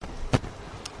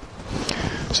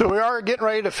So we are getting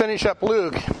ready to finish up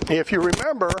Luke. If you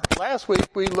remember, last week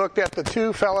we looked at the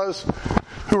two fellows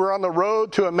who were on the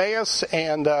road to Emmaus,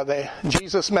 and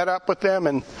Jesus met up with them,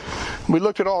 and we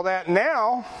looked at all that.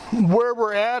 Now, where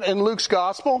we're at in Luke's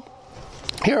Gospel,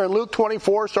 here in Luke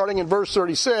 24, starting in verse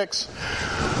 36,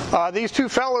 these two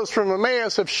fellows from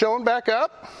Emmaus have shown back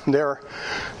up. They're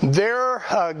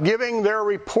giving their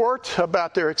report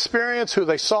about their experience, who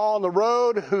they saw on the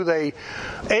road, who they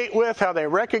ate with, how they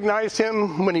recognized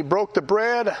him when he broke the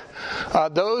bread.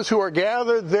 Those who are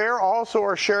gathered there also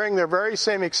are sharing their very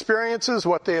same experiences,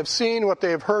 what they have seen, what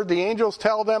they have heard the angels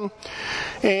tell them.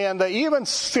 And even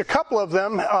a couple of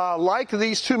them, like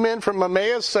these two men from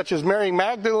Emmaus, such as Mary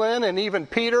Magdalene and even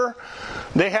Peter,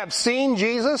 they have seen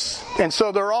Jesus, and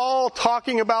so they're all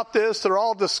talking about this, they're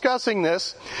all discussing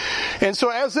this. And so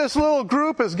as this little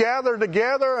group is gathered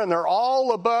together and they're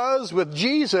all abuzz with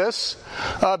Jesus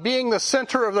being the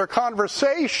center of their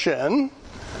conversation,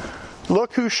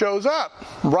 look who shows up.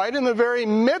 Right in the very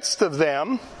midst of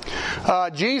them,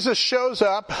 Jesus shows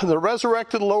up. The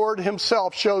resurrected Lord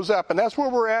himself shows up. And that's where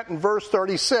we're at in verse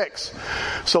 36.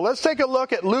 So let's take a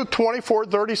look at Luke 24,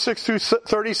 36 through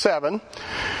 37.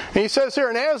 And he says here,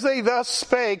 "And as they thus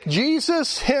spake,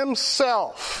 Jesus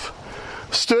himself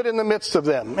stood in the midst of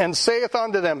them, and saith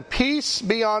unto them, Peace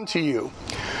be unto you.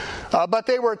 But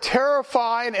they were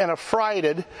terrified and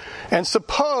affrighted, and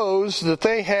supposed that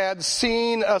they had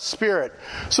seen a spirit."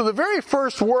 So the very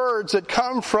first words that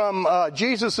come from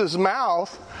Jesus'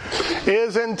 mouth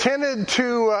is intended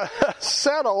to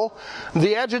settle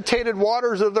the agitated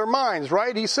waters of their minds,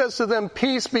 right? He says to them,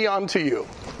 "Peace be unto you."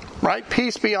 Right?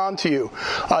 Peace be unto you.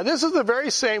 This is the very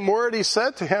same word he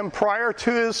said to him prior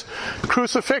to his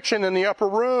crucifixion in the upper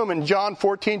room in John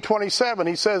 14:27.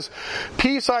 He says,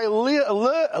 "Peace I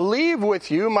leave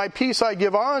with you, my peace I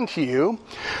give unto you.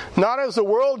 Not as the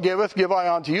world giveth, give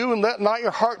I unto you, and let not your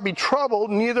heart be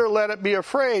troubled, neither let it be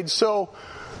afraid." So,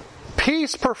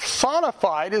 peace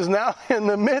personified is now in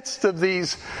the midst of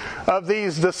these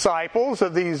disciples,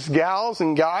 of these gals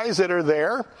and guys that are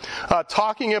there,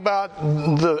 talking about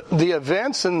the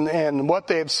events and what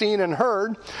they have seen and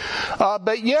heard.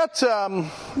 But yet,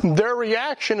 their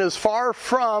reaction is far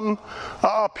from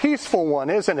a peaceful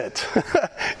one, isn't it?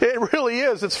 It really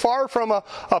is. It's far from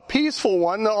a peaceful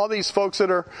one, all these folks that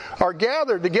are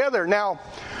gathered together. Now,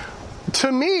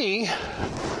 to me,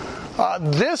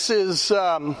 this is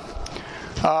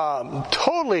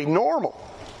totally normal.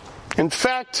 In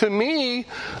fact, to me,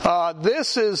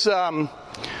 this is a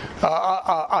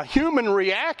human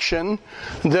reaction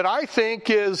that I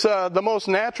think is the most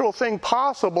natural thing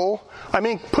possible. I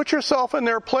mean, put yourself in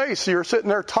their place. You're sitting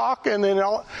there talking, and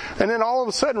then all of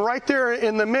a sudden, right there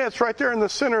in the midst, right there in the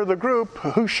center of the group,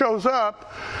 who shows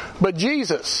up? But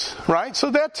Jesus, right? So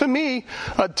that to me,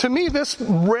 this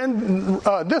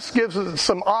gives it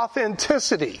some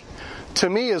authenticity. To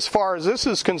me, as far as this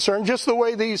is concerned, just the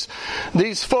way these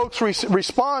folks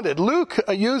responded. Luke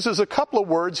uses a couple of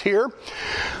words here.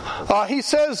 He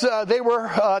says they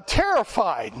were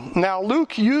terrified. Now,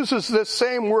 Luke uses this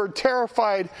same word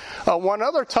terrified one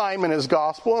other time in his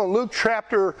gospel. In Luke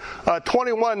chapter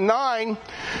 21:9,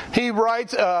 he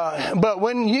writes, "But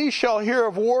when ye shall hear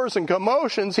of wars and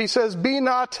commotions," he says, "be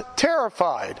not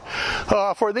terrified.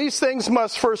 For these things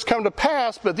must first come to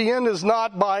pass, but the end is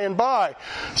not by and by."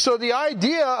 So the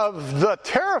idea of the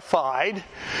terrified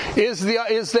is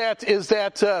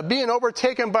that being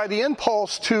overtaken by the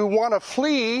impulse to want to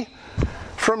flee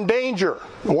from danger,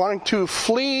 wanting to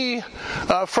flee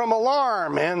from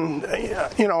alarm, and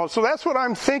so that's what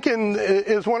I'm thinking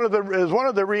is one of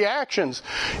the reactions.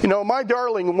 My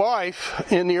darling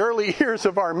wife, in the early years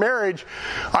of our marriage,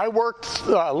 I worked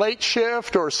late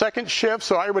shift or second shift,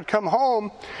 so I would come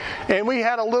home, and we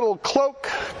had a little cloak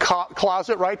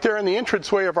closet right there in the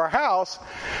entranceway of our house,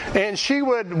 and she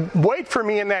would wait for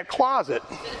me in that closet.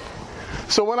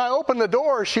 So when I opened the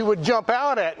door, she would jump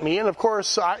out at me, and of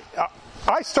course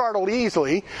I startled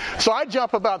easily, so I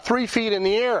jump about 3 feet in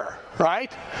the air,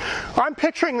 right? I'm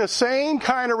picturing the same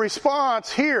kind of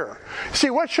response here. See,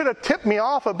 what should have tipped me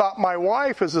off about my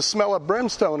wife is the smell of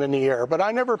brimstone in the air, but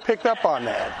I never picked up on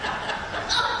that.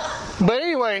 But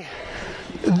anyway,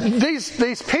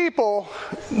 these people,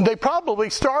 they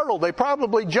probably startled, they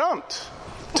probably jumped.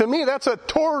 To me, that's a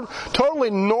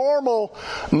totally normal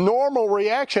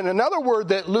reaction. Another word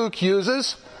that Luke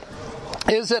uses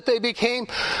is that they became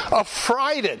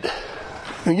affrighted.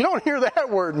 You don't hear that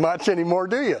word much anymore,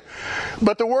 do you?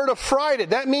 But the word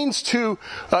affrighted, that means to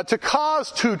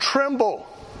cause to tremble,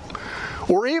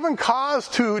 or even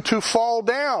caused to fall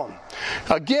down.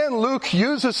 Again, Luke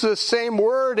uses this same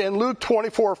word in Luke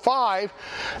 24:5.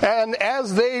 And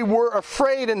as they were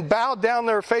afraid and bowed down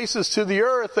their faces to the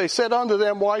earth, they said unto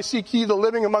them, Why seek ye the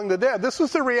living among the dead? This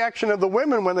was the reaction of the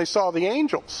women when they saw the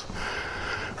angels.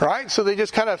 Right? So they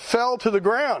just kind of fell to the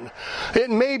ground. It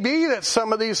may be that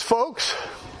some of these folks,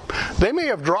 they may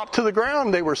have dropped to the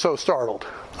ground, they were so startled.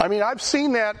 I mean, I've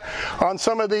seen that on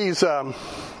some of these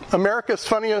America's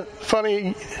Funniest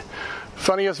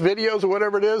Videos or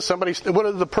whatever it is. What is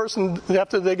the person,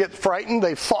 after they get frightened,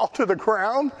 they fall to the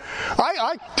ground?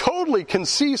 I totally can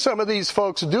see some of these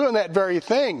folks doing that very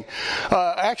thing.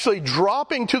 Actually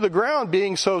dropping to the ground,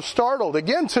 being so startled.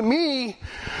 Again, to me,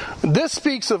 this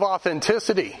speaks of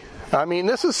authenticity. I mean,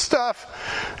 this is stuff,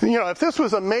 if this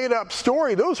was a made-up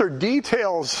story, those are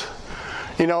details,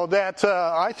 that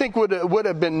I think would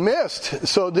have been missed.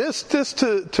 So this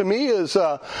to me is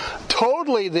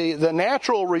totally the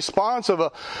natural response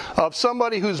of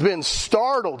somebody who's been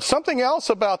startled. Something else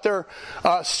about their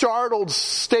startled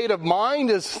state of mind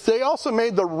is they also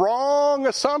made the wrong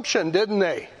assumption, didn't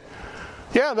they?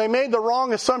 Yeah, they made the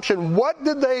wrong assumption. What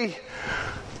did they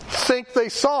think they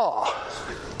saw?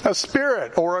 A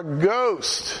spirit or a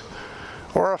ghost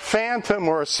or a phantom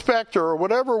or a specter or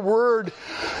whatever word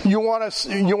you want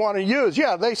to use.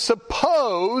 Yeah, they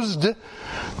supposed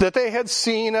that they had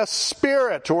seen a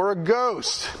spirit or a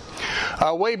ghost.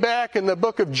 Way back in the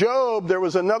book of Job, there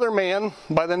was another man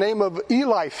by the name of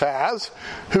Eliphaz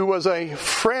who was a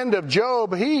friend of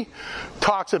Job. He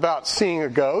talks about seeing a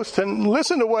ghost. And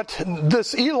listen to what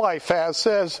this Eliphaz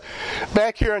says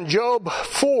back here in Job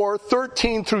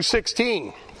 4:13 through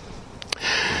 16.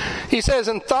 He says,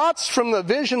 "In thoughts from the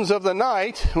visions of the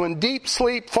night, when deep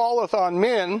sleep falleth on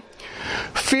men,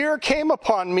 fear came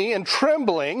upon me and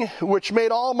trembling, which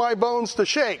made all my bones to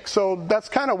shake." So that's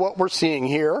kind of what we're seeing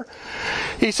here.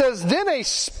 He says, "Then a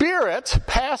spirit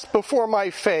passed before my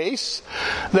face,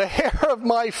 the hair of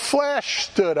my flesh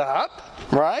stood up."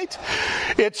 Right?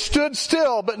 It stood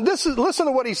still, but listen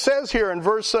to what he says here in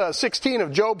verse 16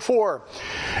 of Job 4.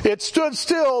 "It stood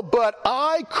still, but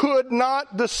I could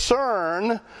not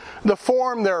discern the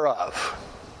form thereof.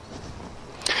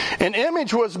 An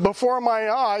image was before my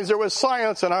eyes, there was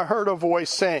silence, and I heard a voice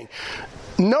saying."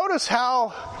 Notice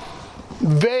how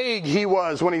vague he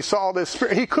was when he saw this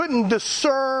spirit. He couldn't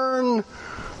discern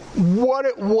what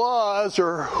it was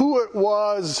or who it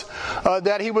was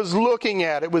that he was looking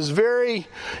at. It was very,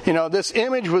 this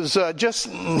image was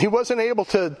he wasn't able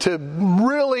to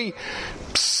really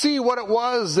see what it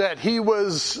was that he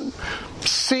was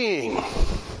seeing.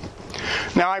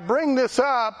 Now I bring this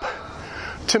up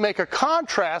to make a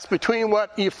contrast between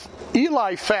what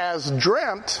Eliphaz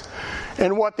dreamt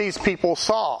and what these people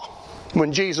saw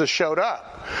when Jesus showed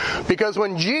up. Because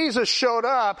when Jesus showed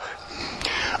up,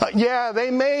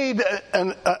 they made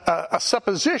a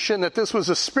supposition that this was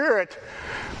a spirit,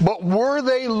 but were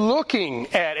they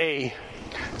looking at a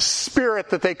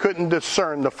spirit that they couldn't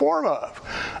discern the form of?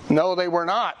 No, they were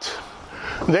not.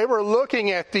 They were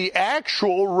looking at the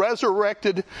actual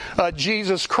resurrected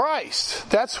Jesus Christ.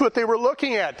 That's what they were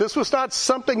looking at. This was not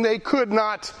something they could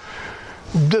not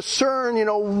discern,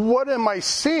 what am I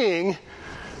seeing?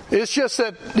 It's just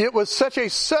that it was such a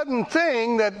sudden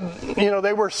thing that,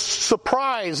 they were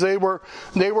surprised. They were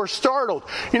startled.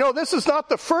 This is not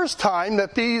the first time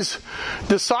that these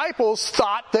disciples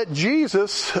thought that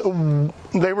Jesus,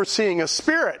 they were seeing a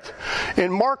spirit.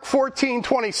 In Mark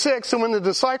 14:26, "And when the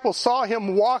disciples saw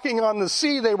him walking on the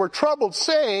sea, they were troubled,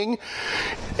 saying,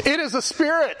 It is a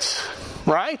spirit."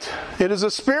 Right? It is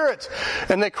a spirit.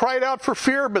 "And they cried out for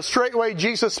fear, but straightway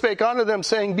Jesus spake unto them,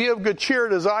 saying, Be of good cheer,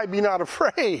 it is I, be not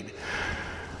afraid."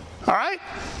 All right?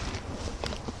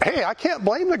 Hey, I can't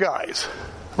blame the guys.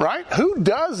 Right? Who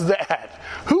does that?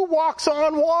 Who walks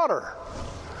on water?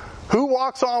 Who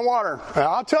walks on water?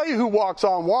 I'll tell you who walks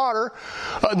on water.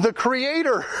 The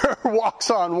Creator walks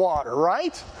on water,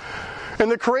 right? And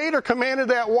the Creator commanded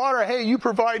that water, "Hey, you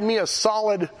provide me a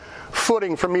solid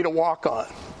footing for me to walk on."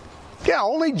 Yeah,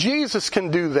 only Jesus can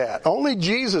do that. Only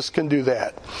Jesus can do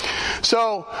that.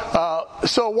 So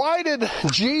why did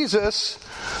Jesus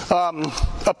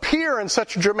appear in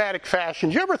such a dramatic fashion?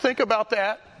 Did you ever think about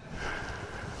that?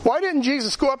 Why didn't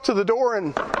Jesus go up to the door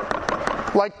and,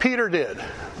 like Peter did,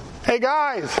 "Hey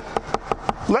guys,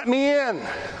 let me in"?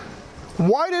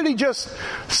 Why did he just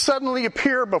suddenly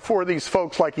appear before these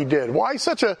folks like he did? Why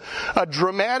such a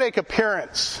dramatic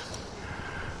appearance?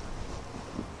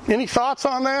 Any thoughts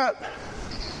on that?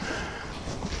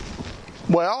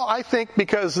 Well, I think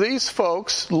because these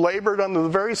folks labored under the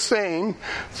very same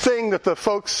thing that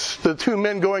the two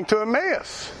men going to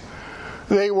Emmaus.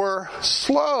 They were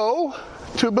slow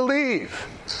to believe,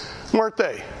 weren't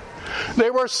they?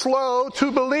 They were slow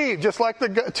to believe, just like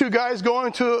the two guys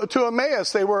going to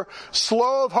Emmaus. They were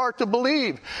slow of heart to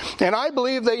believe. And I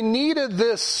believe they needed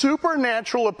this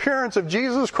supernatural appearance of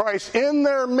Jesus Christ in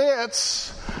their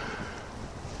midst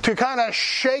to kind of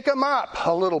shake them up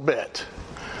a little bit.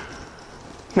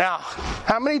 Now,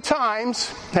 how many times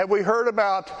have we heard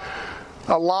about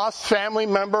a lost family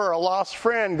member or a lost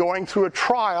friend going through a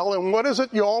trial, and what is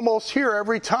it you almost hear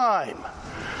every time?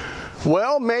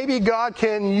 Well, maybe God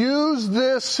can use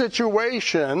this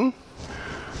situation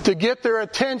to get their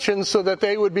attention so that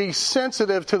they would be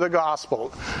sensitive to the gospel.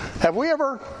 Have we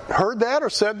ever heard that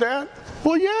or said that?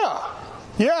 Well, yeah.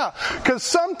 Yeah, because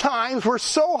sometimes we're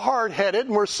so hard-headed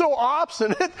and we're so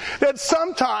obstinate that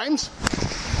sometimes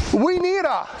we need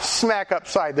a smack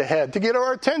upside the head to get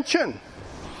our attention.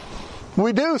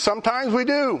 We do. Sometimes we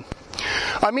do.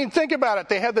 I mean, think about it.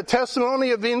 They had the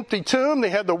testimony of the empty tomb. They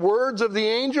had the words of the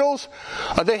angels.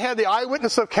 They had the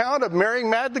eyewitness account of Mary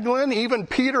Magdalene. Even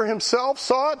Peter himself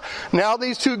saw it. Now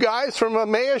these two guys from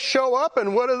Emmaus show up,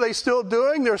 and what are they still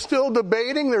doing? They're still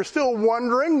debating. They're still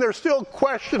wondering. They're still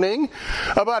questioning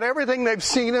about everything they've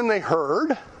seen and they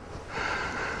heard.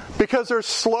 Because they're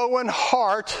slow in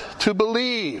heart to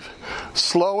believe.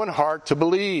 Slow in heart to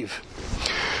believe.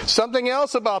 Something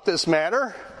else about this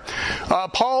matter.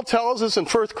 Paul tells us in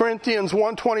 1 Corinthians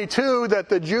 1:22 that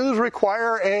the Jews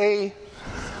require a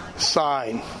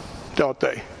sign, don't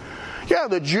they? Yeah,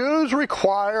 the Jews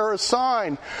require a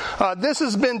sign. This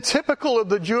has been typical of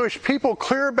the Jewish people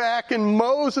clear back in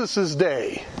Moses'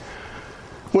 day.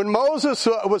 When Moses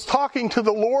was talking to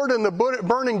the Lord in the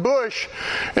burning bush,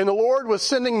 and the Lord was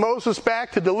sending Moses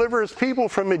back to deliver his people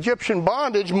from Egyptian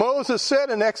bondage, Moses said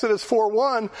in Exodus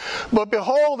 4:1, "But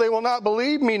behold, they will not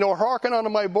believe me, nor hearken unto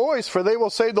my voice, for they will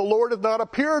say, the Lord hath not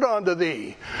appeared unto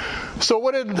thee." So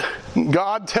what did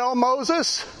God tell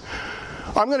Moses?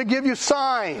 I'm going to give you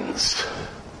signs,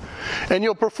 and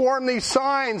you'll perform these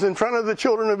signs in front of the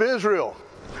children of Israel.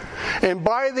 And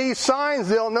by these signs,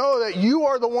 they'll know that you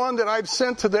are the one that I've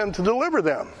sent to them to deliver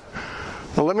them.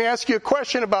 Well, let me ask you a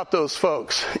question about those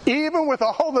folks. Even with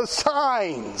all the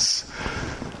signs,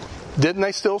 didn't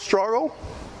they still struggle?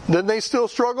 Didn't they still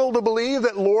struggle to believe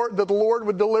that the Lord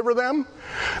would deliver them?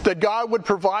 That God would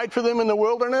provide for them in the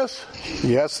wilderness?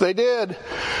 Yes, they did.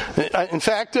 In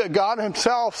fact, God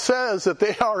himself says that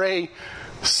they are a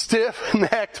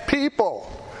stiff-necked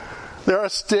people. They're a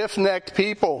stiff-necked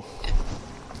people.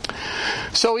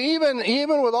 So even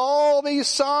with all these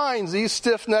signs, these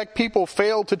stiff-necked people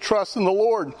failed to trust in the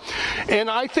Lord. And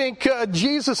I think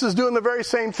Jesus is doing the very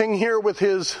same thing here with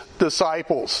his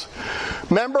disciples.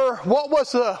 Remember, what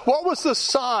was the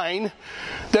sign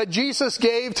that Jesus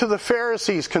gave to the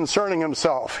Pharisees concerning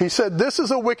himself? He said, "This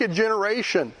is a wicked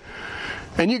generation.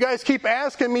 And you guys keep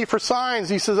asking me for signs."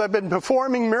 He says, "I've been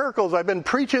performing miracles. I've been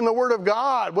preaching the Word of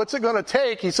God. What's it going to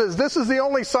take?" He says, "This is the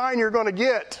only sign you're going to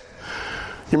get."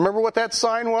 You remember what that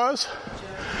sign was?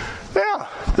 Yeah,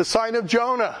 the sign of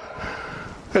Jonah.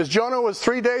 As Jonah was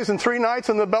 3 days and 3 nights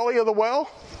in the belly of the whale,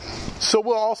 so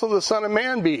will also the Son of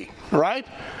Man be, right?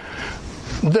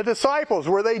 The disciples,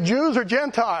 were they Jews or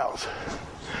Gentiles?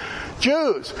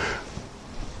 Jews.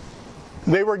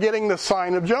 They were getting the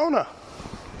sign of Jonah.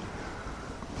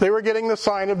 They were getting the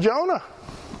sign of Jonah.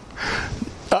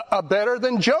 A better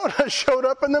than Jonah showed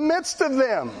up in the midst of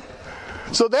them.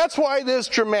 So that's why this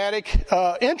dramatic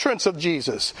entrance of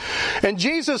Jesus. And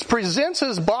Jesus presents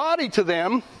his body to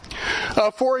them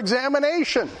for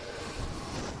examination.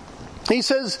 He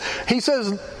says,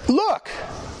 look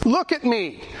at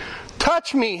me,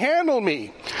 touch me, handle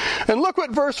me. And look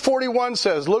what verse 41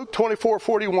 says, Luke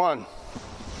 24:41.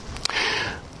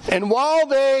 "And while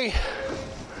they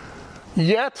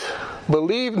yet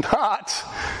believed not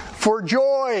for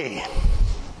joy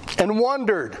and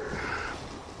wondered,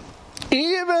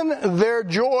 even their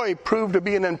joy proved to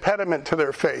be an impediment to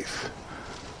their faith."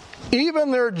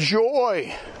 Even their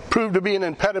joy proved to be an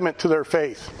impediment to their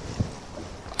faith.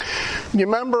 You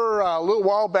remember a little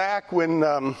while back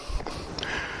when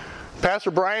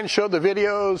Pastor Brian showed the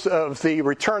videos of the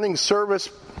returning service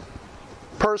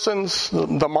persons,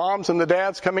 the moms and the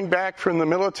dads coming back from the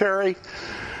military,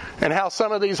 and how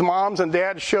some of these moms and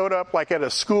dads showed up like at a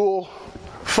school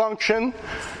function.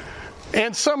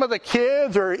 And some of the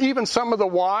kids, or even some of the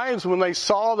wives, when they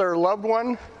saw their loved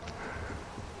one,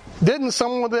 didn't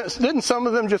some of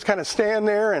them just kind of stand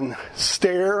there and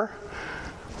stare,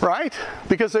 right?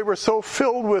 Because they were so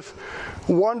filled with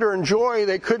wonder and joy,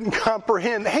 they couldn't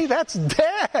comprehend, hey, that's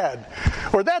Dad,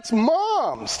 or that's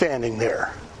Mom standing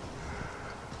there.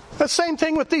 The same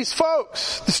thing with these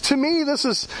folks. To me, this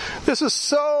is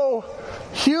so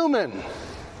human.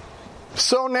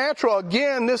 So natural.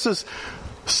 Again, this is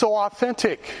so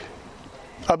authentic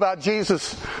about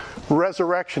Jesus'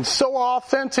 resurrection. So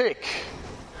authentic.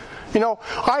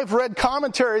 I've read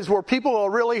commentaries where people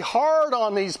are really hard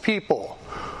on these people.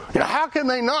 How can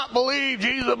they not believe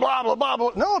Jesus, blah, blah, blah,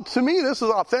 blah. No, to me, this is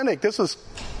authentic. This is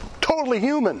totally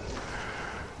human.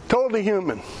 Totally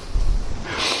human.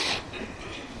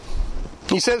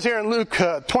 He says here in Luke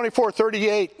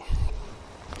 24:38,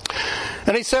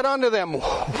 and he said unto them,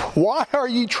 why are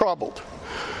ye troubled?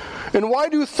 And why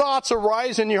do thoughts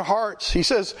arise in your hearts? He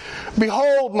says,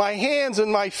 behold my hands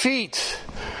and my feet.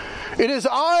 It is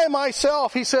I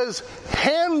myself. He says,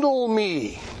 handle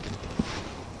me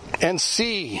and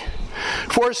see.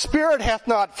 For a spirit hath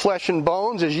not flesh and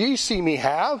bones, as ye see me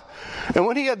have. And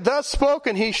when he had thus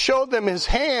spoken, he showed them his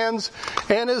hands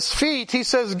and his feet. He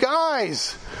says,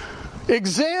 guys,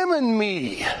 examine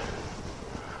me.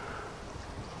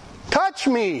 Touch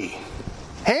me.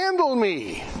 Handle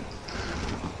me.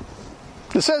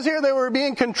 It says here they were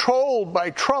being controlled by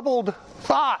troubled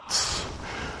thoughts.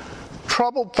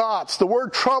 Troubled thoughts. The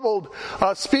word troubled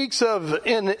speaks of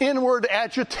an inward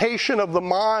agitation of the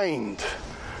mind.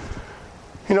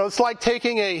 It's like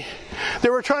taking they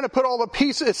were trying to put all the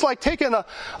pieces, it's like taking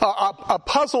a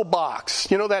puzzle box.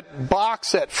 That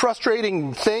box, that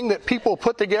frustrating thing that people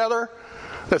put together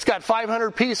that's got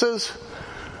 500 pieces.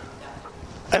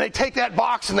 And they take that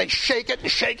box and they shake it and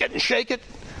shake it and shake it.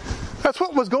 That's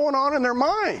what was going on in their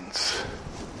minds.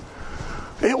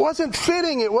 It wasn't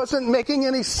fitting. It wasn't making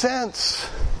any sense.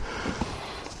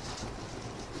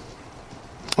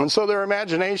 And so their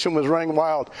imagination was running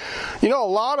wild. A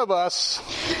lot of us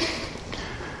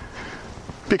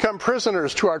become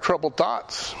prisoners to our troubled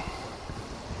thoughts.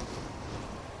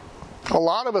 A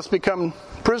lot of us become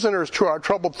prisoners to our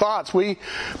troubled thoughts. We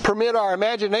permit our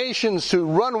imaginations to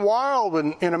run wild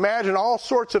and imagine all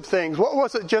sorts of things. What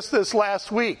was it just this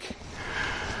last week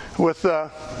with the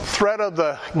threat of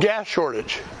the gas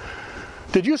shortage?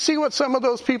 Did you see what some of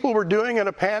those people were doing in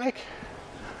a panic?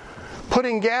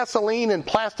 Putting gasoline in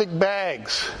plastic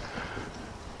bags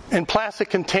and plastic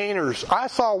containers. I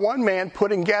saw one man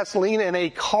putting gasoline in a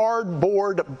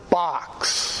cardboard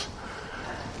box.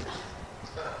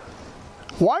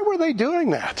 Why were they doing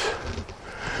that?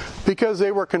 Because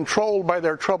they were controlled by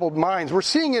their troubled minds. We're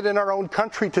seeing it in our own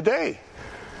country today.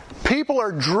 People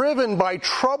are driven by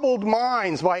troubled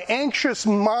minds, by anxious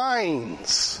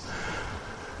minds.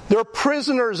 They're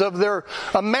prisoners of their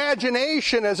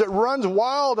imagination as it runs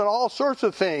wild and all sorts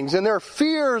of things. And their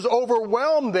fears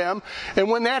overwhelm them. And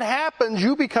when that happens,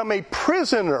 you become a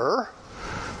prisoner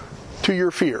to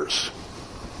your fears.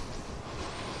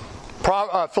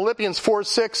 Philippians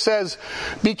 4:6 says,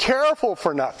 be careful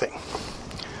for nothing,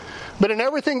 but in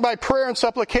everything by prayer and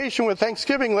supplication with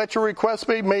thanksgiving let your requests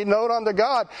be made known unto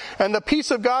God, and the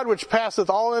peace of God which passeth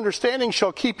all understanding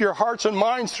shall keep your hearts and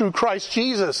minds through Christ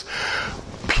Jesus.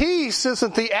 Peace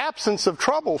isn't the absence of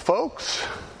trouble, folks.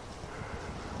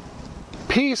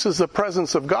 Peace is the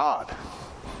presence of God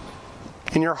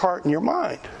in your heart and your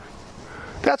mind.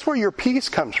 That's where your peace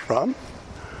comes from.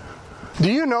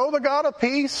 Do you know the God of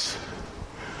peace?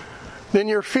 Then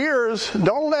your fears,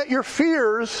 don't let your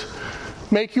fears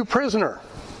make you prisoner.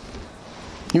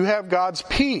 You have God's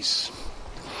peace.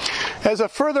 As a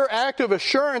further act of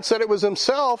assurance that it was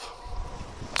himself,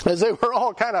 as they were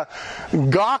all kind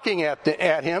of gawking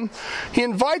at him, he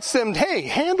invites them, hey,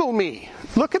 handle me.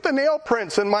 Look at the nail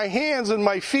prints in my hands and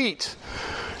my feet.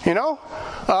 He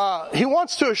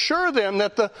wants to assure them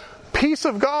that the peace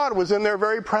of God was in their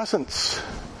very presence.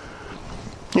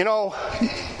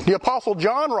 The Apostle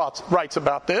John writes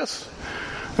about this.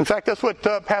 In fact, that's what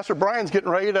Pastor Brian's getting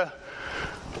ready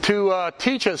to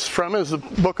teach us from, is the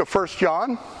book of 1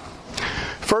 John.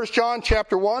 1 John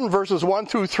chapter 1, verses 1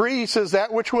 through 3, he says,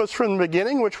 that which was from the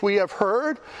beginning, which we have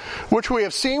heard, which we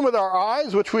have seen with our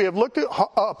eyes, which we have looked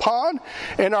upon,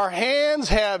 and our hands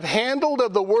have handled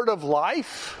of the word of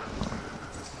life.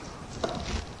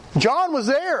 John was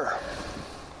there.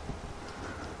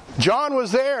 John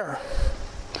was there.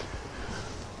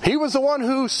 He was the one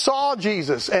who saw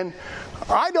Jesus. And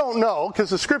I don't know, because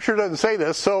the scripture doesn't say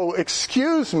this, so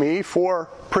excuse me for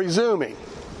presuming.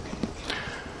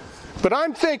 But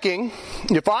I'm thinking,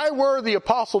 if I were the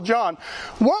Apostle John,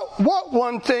 what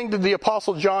one thing did the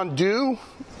Apostle John do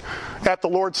at the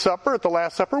Lord's Supper, at the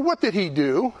Last Supper? What did he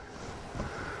do?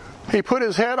 He put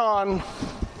his head on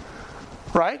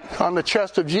the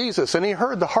chest of Jesus, and he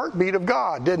heard the heartbeat of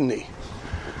God, didn't he?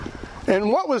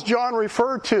 And what was John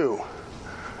referred to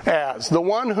as? The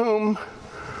one whom,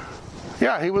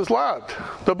 he was loved.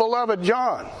 The beloved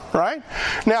John, right?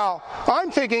 Now, I'm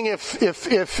thinking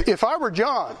if I were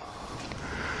John,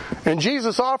 and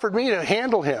Jesus offered me to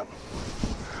handle him,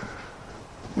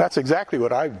 that's exactly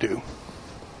what I'd do.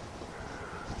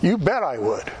 You bet I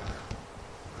would.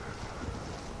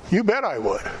 You bet I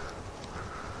would.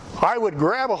 I would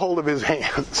grab a hold of his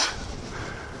hands.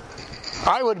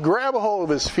 I would grab a hold of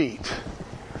his feet.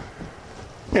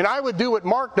 And I would do what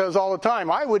Mark does all the time.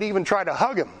 I would even try to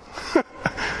hug him.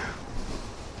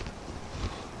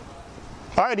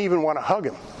 I'd even want to hug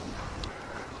him.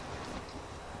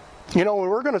 You know,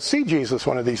 we're going to see Jesus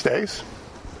one of these days.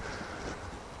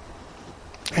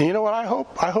 And you know what I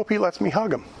hope? I hope he lets me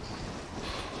hug him.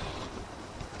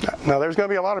 Now, there's going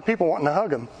to be a lot of people wanting to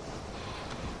hug him.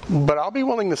 But I'll be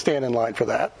willing to stand in line for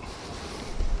that.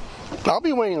 I'll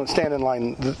be willing to stand in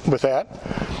line with that.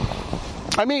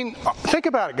 I mean, think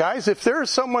about it, guys. If there's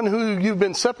someone who you've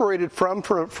been separated from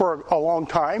for a long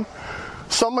time,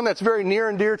 someone that's very near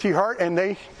and dear to your heart, and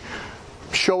they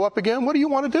show up again, what do you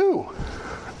want to do?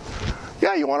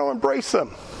 Yeah, you want to embrace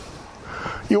them.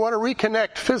 You want to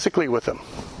reconnect physically with them.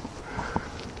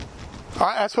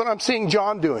 That's what I'm seeing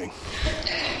John doing.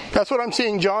 That's what I'm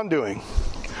seeing John doing.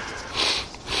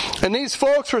 And these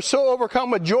folks were so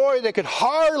overcome with joy they could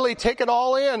hardly take it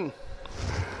all in.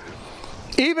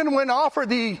 Even when offered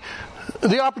the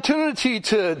opportunity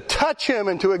to touch him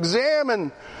and to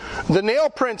examine the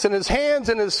nail prints in his hands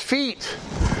and his feet,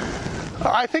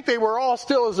 I think they were all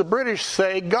still, as the British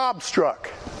say, gobstruck.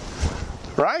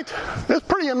 Right? This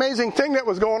pretty amazing thing that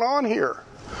was going on here.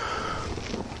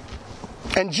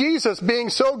 And Jesus, being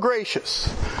so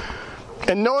gracious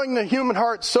and knowing the human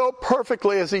heart so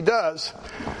perfectly as he does,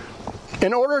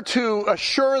 in order to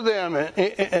assure them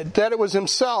that it was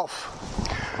himself,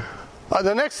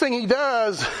 the next thing he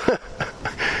does,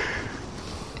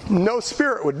 no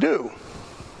spirit would do.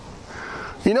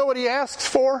 You know what he asks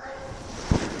for?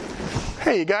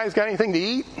 Hey, you guys got anything to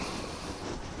eat?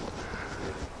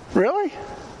 Really?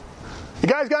 You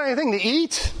guys got anything to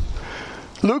eat?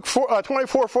 Luke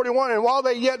 24:41, and while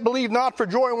they yet believed not for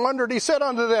joy and wondered, he said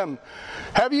unto them,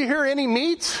 have you here any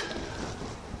meat?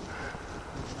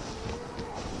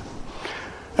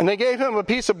 And they gave him a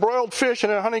piece of broiled fish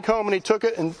and a honeycomb, and he took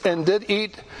it and did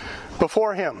eat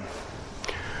before him.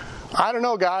 I don't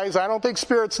know, guys. I don't think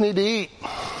spirits need to eat.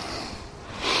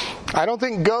 I don't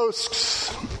think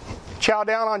ghosts chow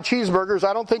down on cheeseburgers.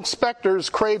 I don't think specters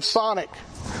crave Sonic.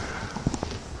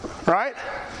 Right?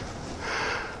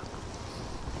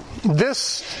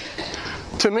 This,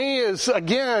 to me, is,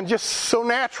 again, just so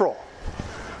natural.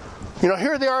 You know,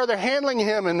 here they are, they're handling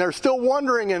him, and they're still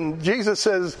wondering, and Jesus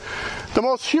says, the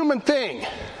most human thing,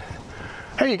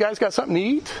 hey, you guys got something to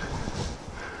eat?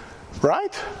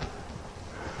 Right?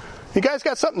 You guys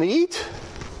got something to eat?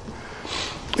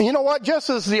 And you know what?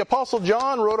 Just as the Apostle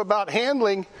John wrote about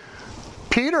handling,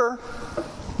 Peter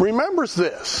remembers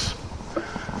this.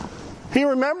 He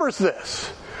remembers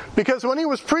this. Because when he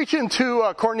was preaching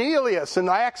to Cornelius in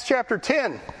Acts chapter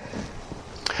 10,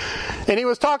 and he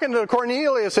was talking to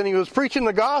Cornelius and he was preaching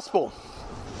the gospel,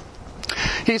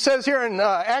 he says here in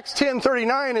Acts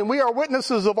 10:39, and we are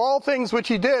witnesses of all things which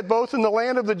he did, both in the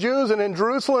land of the Jews and in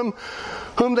Jerusalem,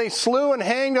 whom they slew and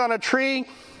hanged on a tree.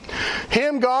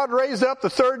 Him God raised up the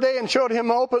third day and showed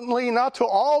him openly, not to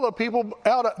all the people,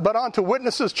 but unto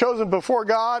witnesses chosen before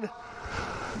God.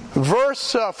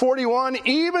 Verse 41,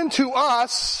 even to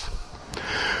us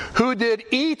who did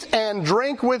eat and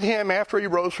drink with him after he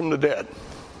rose from the dead.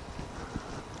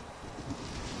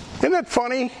 Isn't it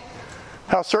funny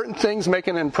how certain things make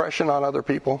an impression on other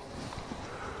people?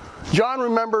 John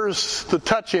remembers the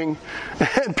touching,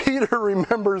 and Peter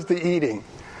remembers the eating.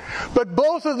 But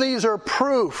both of these are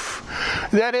proof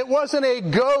that it wasn't a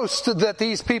ghost that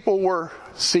these people were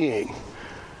seeing,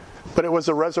 but it was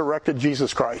the resurrected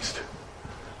Jesus Christ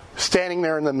standing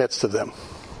there in the midst of them.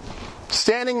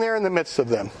 Standing there in the midst of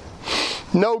them.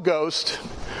 No ghost,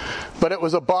 but it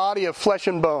was a body of flesh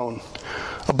and bone.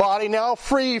 A body now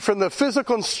free from the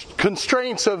physical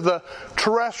constraints of the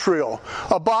terrestrial.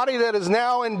 A body that is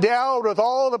now endowed with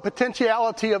all the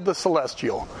potentiality of the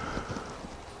celestial.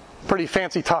 Pretty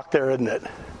fancy talk there, isn't it?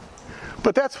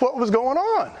 But that's what was going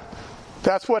on.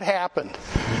 That's what happened.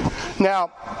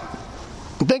 Now,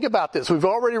 think about this. We've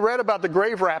already read about the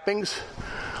grave wrappings,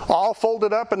 all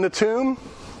folded up in the tomb.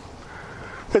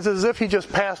 It's as if he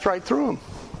just passed right through them.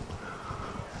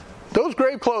 Those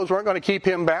grave clothes weren't going to keep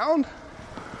him bound.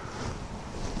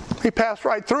 He passed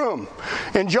right through them.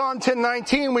 In John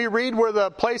 10:19, we read where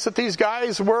the place that these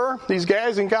guys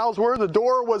and gals were, the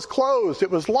door was closed.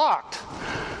 It was locked.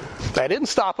 That didn't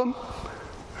stop him.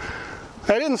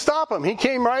 That didn't stop him. He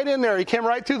came right in there. He came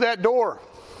right through that door.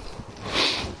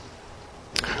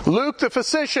 Luke the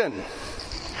physician,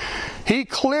 he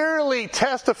clearly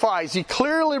testifies, he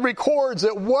clearly records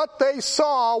that what they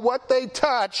saw, what they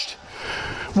touched,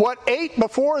 what ate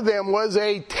before them was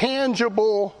a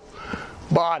tangible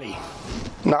body.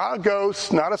 Not a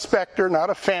ghost, not a specter, not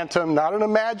a phantom, not an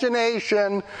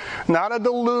imagination, not a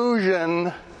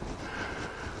delusion.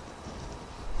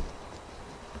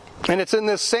 And it's in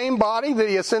this same body that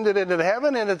he ascended into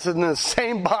heaven, and it's in the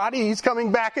same body he's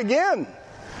coming back again.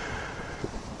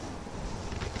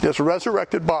 This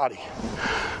resurrected body.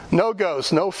 No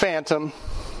ghost, no phantom,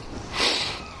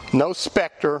 no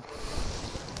specter.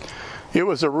 It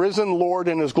was a risen Lord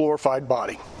in his glorified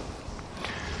body.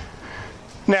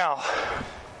 Now,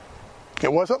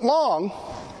 it wasn't long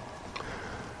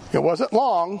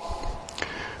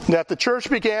that the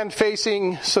church began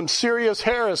facing some serious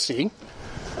heresy.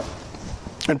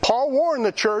 And Paul warned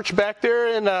the church back there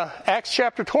in Acts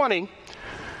chapter 20.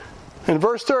 In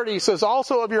verse 30, he says,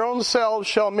 "Also of your own selves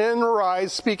shall men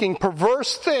arise, speaking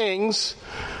perverse things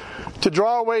to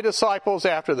draw away disciples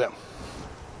after them."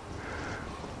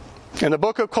 In the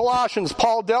book of Colossians,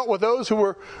 Paul dealt with those who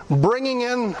were bringing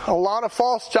in a lot of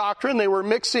false doctrine. They were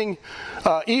mixing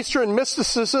Eastern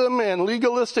mysticism and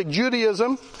legalistic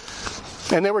Judaism.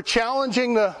 And they were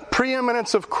challenging the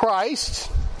preeminence of Christ,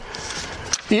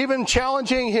 even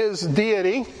challenging his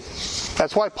deity.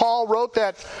 That's why Paul wrote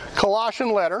that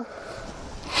Colossian letter.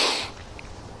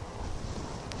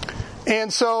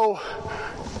 And so,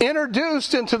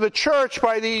 introduced into the church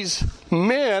by these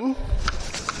men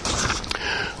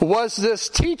was this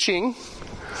teaching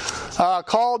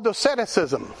called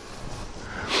Doceticism.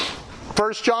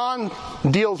 1 John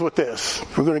deals with this.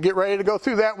 We're going to get ready to go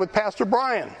through that with Pastor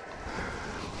Brian.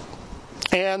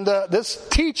 And this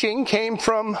teaching came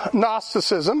from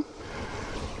Gnosticism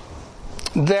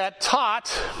that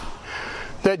taught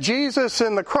that Jesus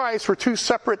and the Christ were two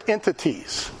separate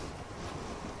entities.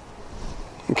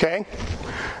 Okay?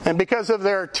 And because of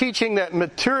their teaching that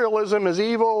materialism is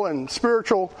evil and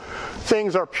spiritual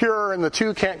things are pure and the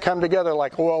two can't come together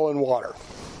like oil and water.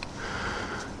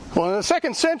 Well, in the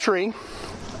 2nd century,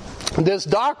 this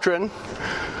doctrine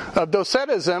of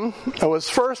Docetism was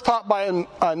first taught by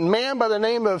a man by the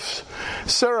name of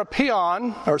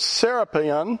Serapion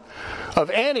of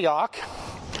Antioch,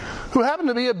 who happened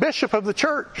to be a bishop of the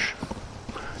church.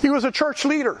 He was a church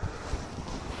leader.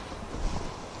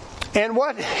 And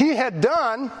what he had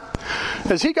done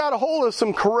is he got a hold of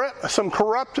some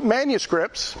corrupt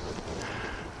manuscripts,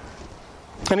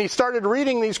 and he started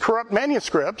reading these corrupt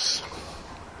manuscripts,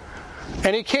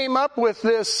 and he came up with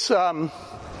this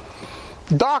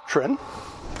doctrine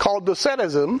called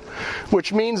Docetism,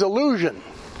 which means illusion.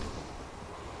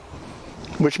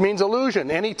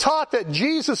 And he taught that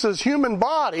Jesus' human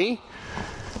body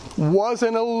was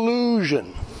an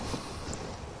illusion.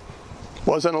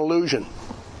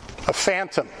 A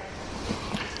phantom.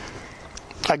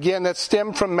 Again, that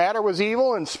stemmed from matter was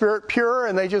evil and spirit pure,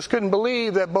 and they just couldn't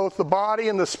believe that both the body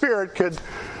and the spirit could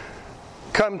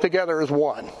come together as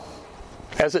one,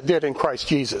 as it did in Christ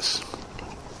Jesus.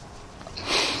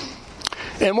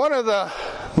 And one of the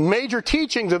major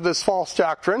teachings of this false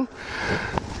doctrine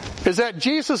is that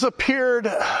Jesus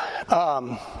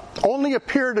only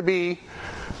appeared to be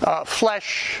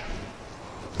flesh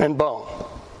and bone.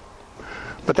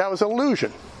 But that was an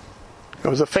illusion. It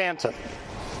was a phantom.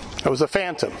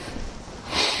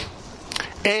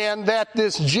 And that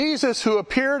this Jesus who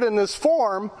appeared in this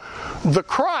form, the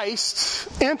Christ,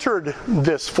 entered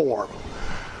this form.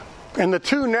 And the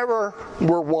two never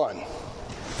were one.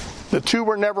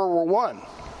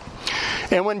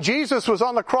 And when Jesus was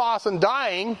on the cross and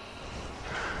dying,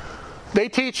 they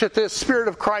teach that this Spirit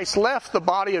of Christ left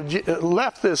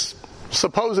this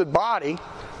supposed body,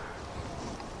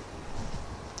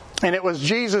 and it was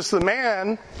Jesus the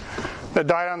man that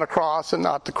died on the cross and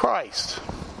not the Christ.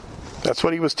 That's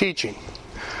what he was teaching.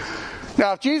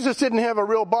 Now, if Jesus didn't have a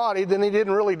real body, then he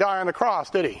didn't really die on the cross,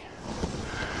 did he?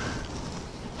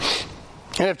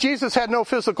 And if Jesus had no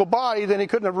physical body, then he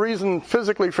couldn't have risen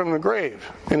physically from the grave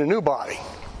in a new body.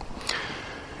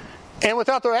 And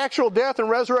without the actual death and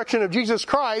resurrection of Jesus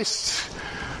Christ,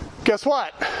 guess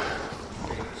what?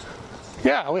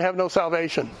 Yeah, we have no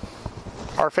salvation.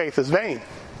 Our faith is vain.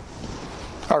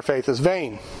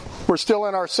 We're still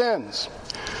in our sins.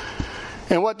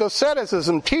 And what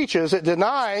Doceticism teaches, it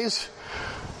denies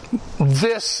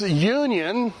this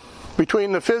union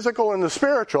between the physical and the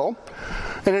spiritual,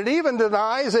 and it even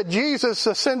denies that Jesus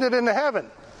ascended into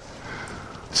heaven,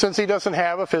 since he doesn't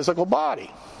have a physical body.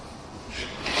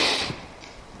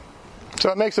 So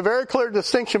it makes a very clear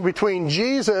distinction between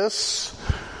Jesus,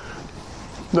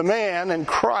 the man, and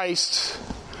Christ,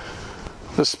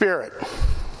 the Spirit.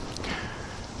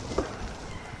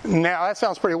 Now, that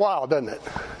sounds pretty wild, doesn't it?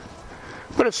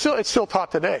 But it's still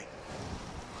taught today.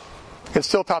 It's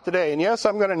still taught today. And yes,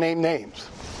 I'm going to name names,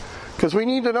 because we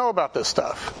need to know about this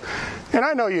stuff. And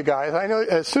I know you guys. I know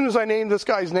as soon as I name this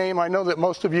guy's name, I know that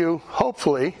most of you,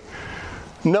 hopefully,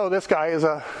 know this guy is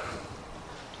a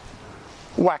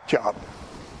whack job.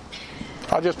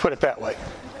 I'll just put it that way.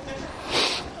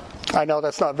 I know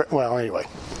that's not very, well, anyway.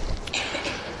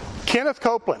 Kenneth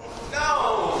Copeland.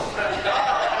 No!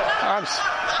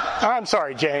 I'm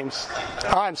sorry, James.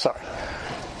 I'm sorry.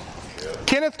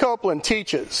 Kenneth Copeland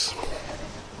teaches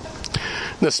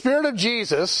the Spirit of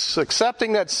Jesus,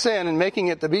 accepting that sin and making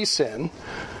it to be sin,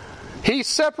 he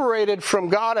separated from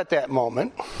God at that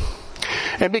moment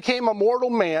and became a mortal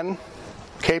man,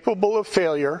 capable of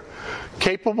failure,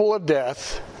 capable of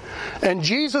death, and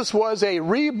Jesus was a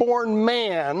reborn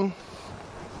man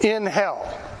in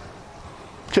hell.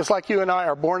 Just like you and I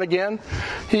are born again,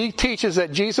 he teaches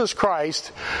that Jesus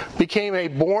Christ became a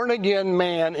born-again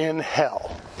man in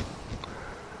hell.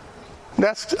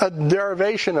 That's a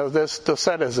derivation of this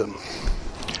Docetism.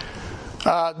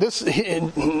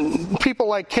 People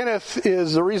like Kenneth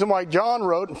is the reason why John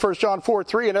wrote in 1 John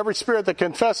 4:3, and every spirit that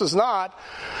confesses not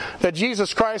that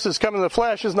Jesus Christ has come in the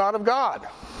flesh is not of God.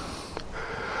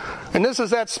 And this is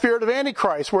that spirit of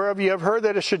Antichrist, whereof you have heard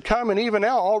that it should come, and even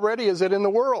now already is it in the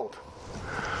world.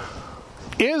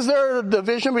 Is there a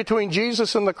division between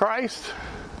Jesus and the Christ?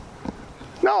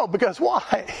 No, because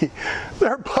why?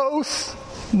 They're both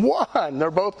one.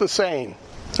 They're both the same.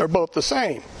 They're both the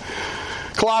same.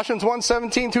 Colossians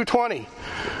 1:17-20.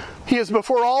 He is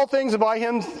before all things, and by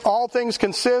him all things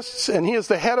consists, and he is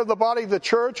the head of the body of the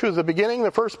church, who is the beginning,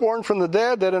 the firstborn from the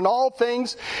dead, that in all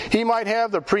things he might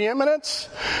have the preeminence.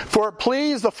 For it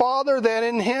pleased the Father that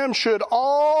in him should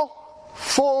all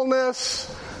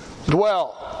fullness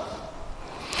dwell.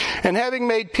 And having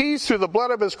made peace through the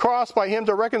blood of his cross, by him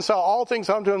to reconcile all things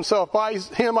unto himself. By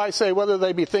him I say, whether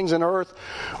they be things in earth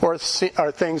or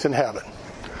things in heaven.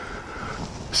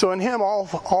 So in him all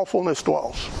fullness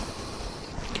dwells.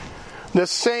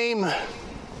 This same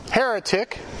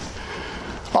heretic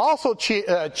also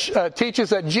teaches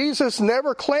that Jesus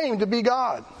never claimed to be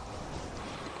God.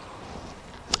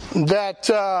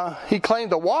 That he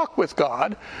claimed to walk with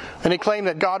God, and he claimed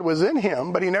that God was in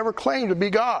him, but he never claimed to be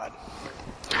God.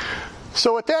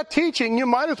 So with that teaching, you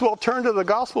might as well turn to the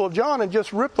Gospel of John and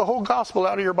just rip the whole Gospel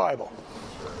out of your Bible.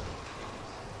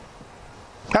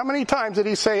 How many times did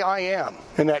he say, I am,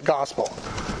 in that Gospel?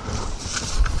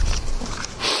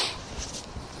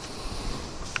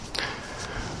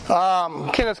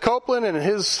 Kenneth Copeland and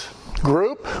his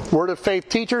group, Word of Faith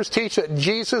teachers, teach that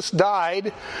Jesus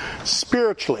died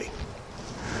spiritually.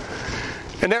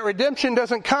 And that redemption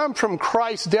doesn't come from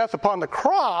Christ's death upon the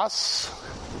cross,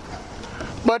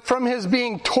 but from his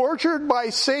being tortured by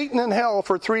Satan in hell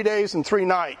for 3 days and 3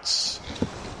 nights.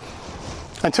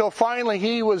 Until finally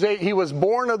he was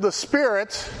born of the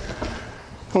Spirit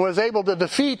and was able to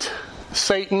defeat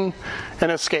Satan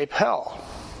and escape hell.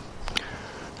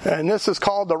 And this is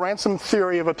called the ransom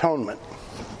theory of atonement.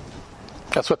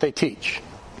 That's what they teach.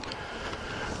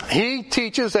 He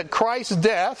teaches that Christ's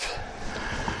death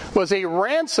was a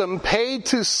ransom paid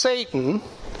to Satan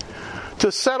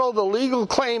to settle the legal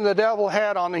claim the devil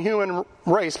had on the human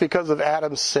race because of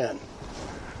Adam's sin.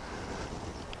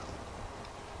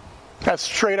 That's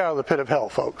straight out of the pit of hell,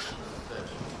 folks.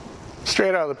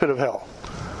 Straight out of the pit of hell.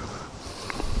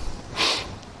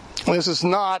 This is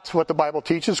not what the Bible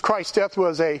teaches. Christ's death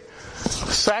was a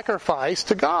sacrifice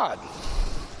to God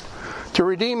to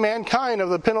redeem mankind of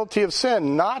the penalty of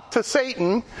sin, not to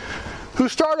Satan, who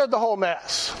started the whole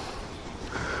mess.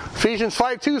 Ephesians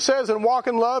 5:2 says, and walk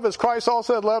in love as Christ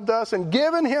also had loved us and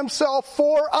given himself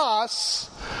for us,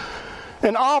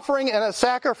 an offering and a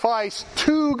sacrifice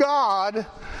to God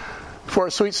for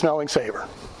a sweet-smelling savor.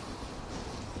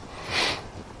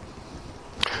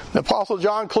 The Apostle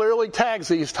John clearly tags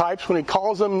these types when he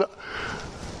calls them,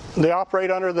 they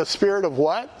operate under the spirit of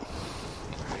what?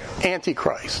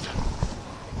 Antichrist.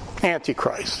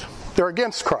 Antichrist. They're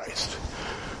against Christ.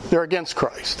 They're against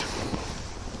Christ.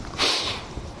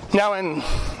 Now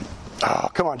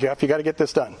come on, Jeff, you got to get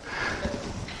this done.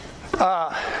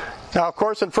 Now, of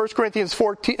course, in 1 Corinthians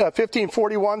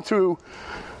 15:41 through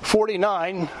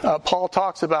 49, Paul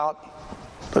talks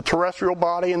about the terrestrial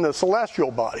body and the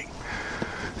celestial body.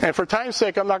 And for time's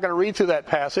sake, I'm not going to read through that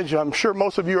passage. I'm sure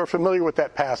most of you are familiar with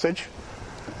that passage.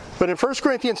 But in 1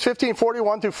 Corinthians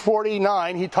 15:41 through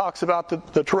 49, he talks about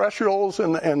the terrestrials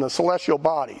and the celestial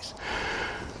bodies.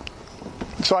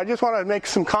 So I just want to make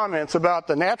some comments about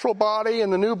the natural body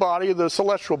and the new body, the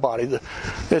celestial body.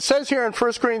 It says here in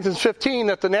 1 Corinthians 15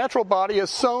 that the natural body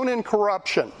is sown in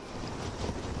corruption.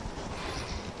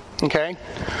 Okay?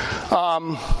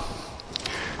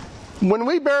 When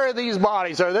we bury these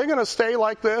bodies, are they going to stay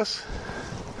like this?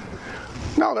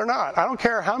 No, they're not. I don't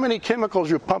care how many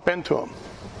chemicals you pump into them.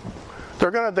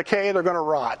 They're going to decay, they're going to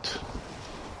rot.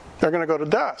 They're going to go to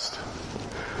dust.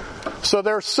 So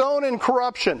they're sown in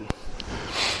corruption.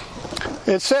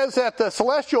 It says that the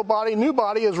celestial body, new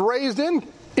body, is raised in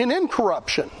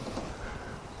incorruption.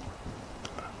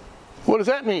 What does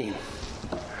that mean?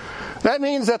 That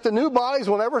means that the new bodies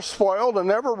will never spoil, they'll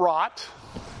never rot.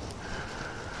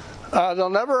 They'll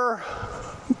never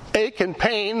ache and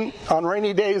pain on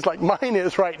rainy days like mine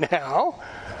is right now.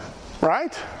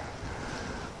 Right?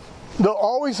 They'll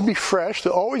always be fresh.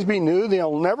 They'll always be new.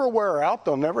 They'll never wear out.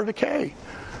 They'll never decay.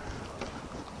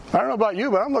 I don't know about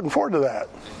you, but I'm looking forward to that.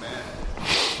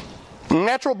 Amen.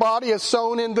 Natural body is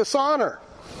sown in dishonor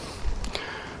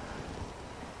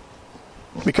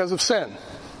because of sin.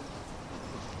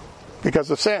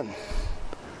 Because of sin.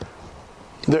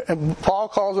 Paul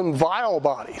calls them vile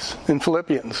bodies in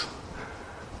Philippians.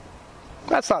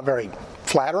 That's not very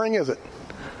flattering, is it?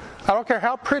 I don't care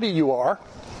how pretty you are.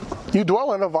 You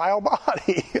dwell in a vile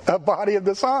body, a body of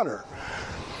dishonor.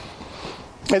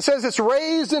 It says it's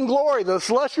raised in glory. The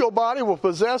celestial body will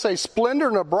possess a splendor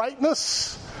and a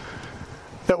brightness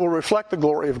that will reflect the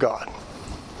glory of God.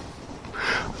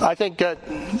 I think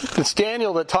it's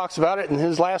Daniel that talks about it in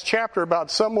his last chapter about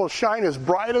some will shine as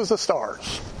bright as the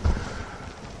stars.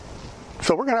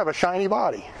 So we're going to have a shiny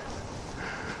body.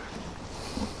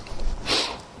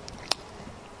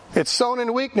 It's sown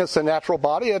in weakness, the natural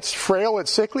body. It's frail, it's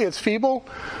sickly, it's feeble.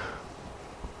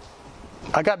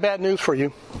 I got bad news for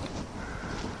you.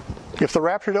 If the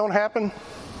rapture don't happen,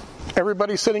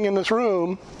 everybody sitting in this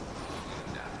room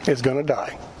is going to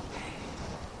die.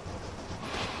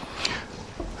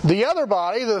 The other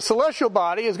body, the celestial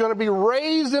body, is going to be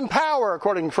raised in power,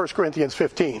 according to 1 Corinthians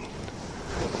 15.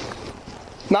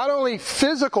 Not only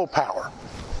physical power,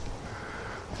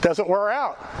 doesn't wear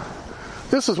out.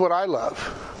 This is what I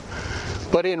love.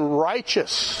 But in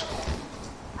righteous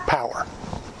power,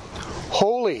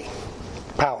 holy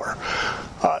power.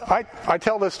 I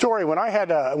tell this story when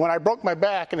I broke my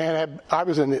back and I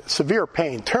was in severe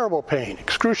pain, terrible pain,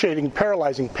 excruciating,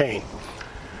 paralyzing pain.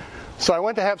 So I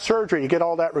went to have surgery to get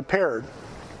all that repaired.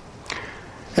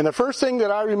 And the first thing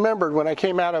that I remembered when I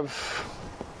came out of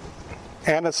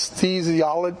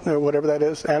anesthesiology, or whatever that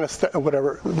is,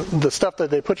 the stuff that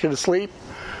they put you to sleep.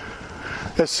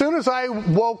 As soon as I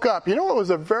woke up, you know what was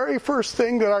the very first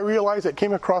thing that I realized that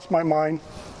came across my mind?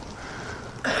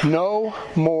 No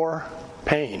more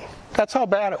pain. That's how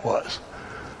bad it was.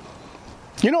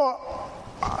 You know,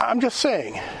 I'm just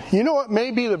saying, you know what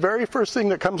may be the very first thing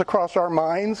that comes across our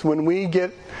minds when we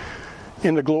get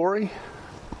into glory?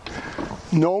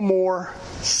 No more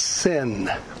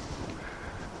sin.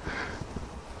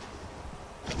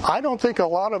 I don't think a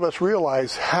lot of us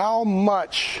realize how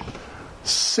much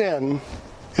sin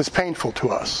is painful to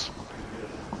us.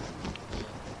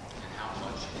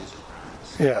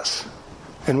 Yes.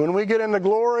 And when we get into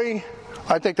glory,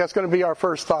 I think that's going to be our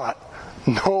first thought.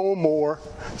 No more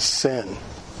sin.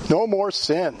 No more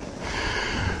sin.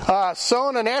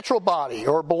 Sown a natural body,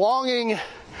 or belonging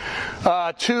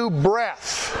to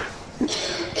breath,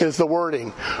 is the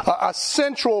wording. A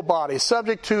sensual body,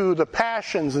 subject to the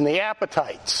passions and the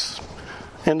appetites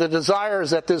and the desires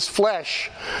that this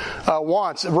flesh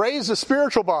wants. Raise a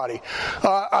spiritual body.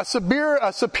 A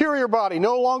superior body,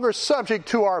 no longer subject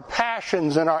to our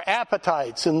passions and our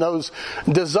appetites and those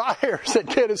desires that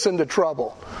get us into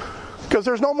trouble. Because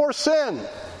there's no more sin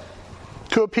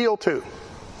to appeal to.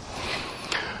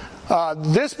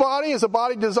 This body is a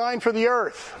body designed for the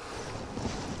earth.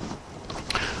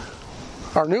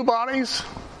 Our new bodies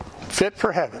fit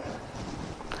for heaven.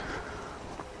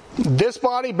 This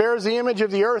body bears the image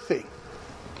of the earthy.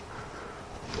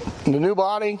 The new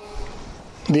body,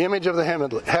 the image of the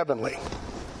heavenly.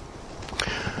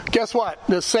 Guess what?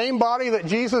 The same body that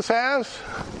Jesus has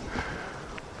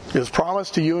is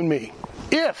promised to you and me,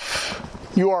 if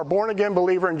you are a born-again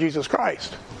believer in Jesus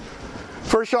Christ.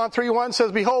 1 John 3:1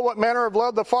 says, "Behold, what manner of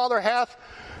love the Father hath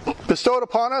bestowed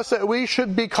upon us, that we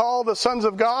should be called the sons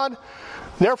of God.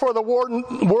 Therefore the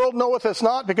world knoweth us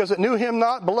not, because it knew him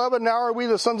not. Beloved, now are we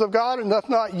the sons of God, and doth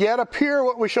not yet appear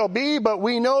what we shall be, but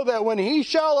we know that when he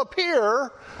shall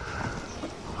appear,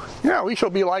 we shall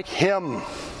be like him.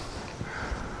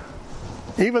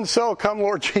 Even so, come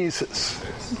Lord Jesus."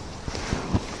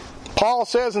 Paul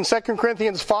says in 2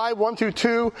 Corinthians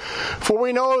 5:1-2, "For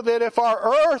we know that if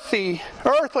our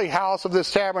earthly house of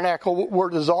this tabernacle were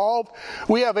dissolved,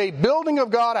 we have a building of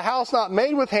God, a house not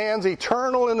made with hands,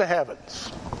 eternal in the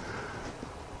heavens."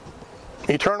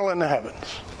 Eternal in the heavens.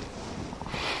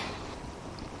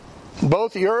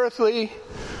 Both the earthly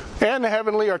and the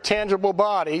heavenly are tangible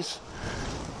bodies,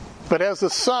 but as the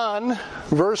sun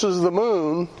versus the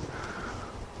moon,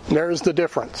 there's the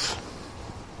difference.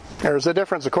 There's a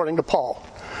difference according to Paul.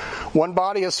 One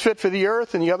body is fit for the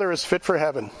earth and the other is fit for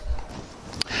heaven.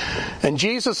 And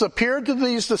Jesus appeared to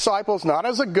these disciples not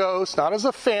as a ghost, not as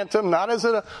a phantom, not as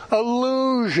an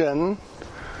illusion,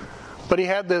 but he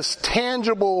had this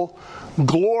tangible,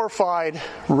 glorified,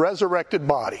 resurrected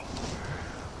body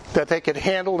that they could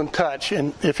handle and touch.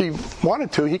 And if he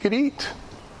wanted to, he could eat.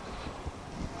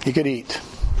 He could eat.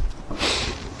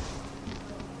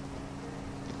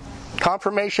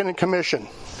 Confirmation and commission,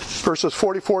 verses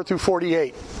 44 through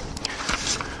 48.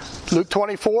 Luke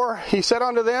 24, he said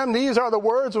unto them, These are the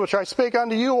words which I spake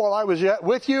unto you while I was yet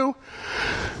with you,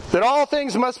 that all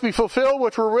things must be fulfilled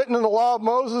which were written in the law of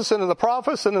Moses and in the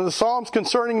prophets and in the Psalms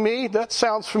concerning me. That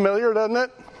sounds familiar, doesn't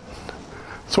it?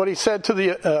 That's what he said to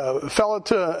the fellow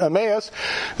to Emmaus.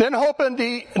 Then opened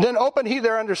he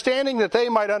their understanding that they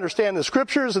might understand the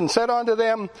Scriptures, and said unto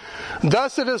them,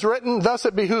 Thus it is written, thus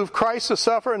it behooved Christ to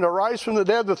suffer and to rise from the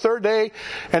dead the third day,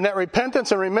 and that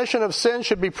repentance and remission of sins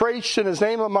should be preached in his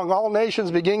name among all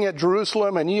nations, beginning at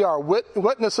Jerusalem, and ye are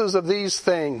witnesses of these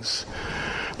things.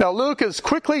 Now Luke is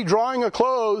quickly drawing a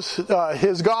close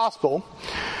his gospel,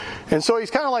 and so he's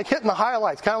kind of like hitting the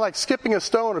highlights, kind of like skipping a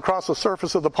stone across the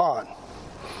surface of the pond.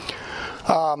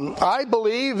 I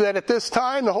believe that at this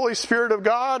time the Holy Spirit of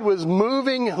God was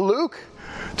moving Luke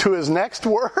to his next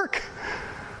work,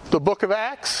 the book of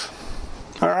Acts.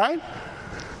 All right?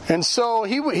 And so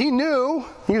he knew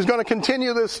he was going to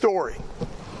continue this story.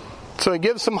 So he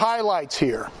gives some highlights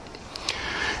here.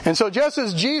 And so just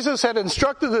as Jesus had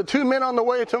instructed the two men on the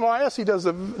way to Emmaus, he does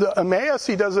the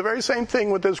very same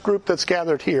thing with this group that's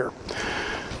gathered here.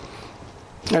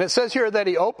 And it says here that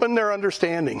he opened their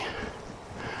understanding.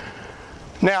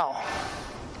 Now,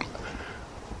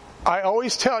 I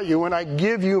always tell you when I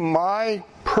give you my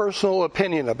personal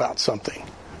opinion about something,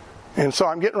 and so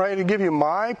I'm getting ready to give you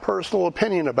my personal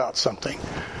opinion about something.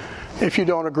 If you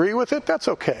don't agree with it, that's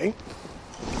okay.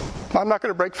 I'm not going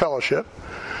to break fellowship.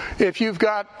 If you've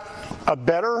got a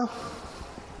better,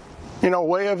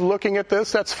 way of looking at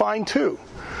this, that's fine too.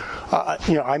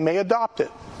 I may adopt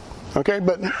it. Okay,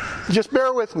 but just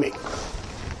bear with me.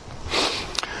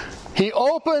 He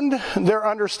opened their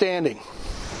understanding.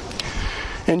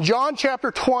 In John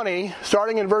chapter 20,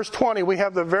 starting in verse 20, we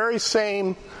have the very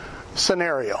same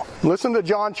scenario. Listen to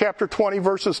John chapter 20,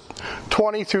 verses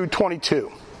 20 through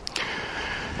 22.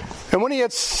 And when he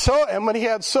had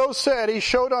so said, he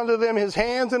showed unto them his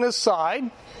hands and his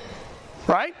side.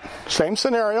 Right? Same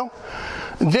scenario.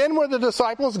 Then were the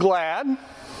disciples glad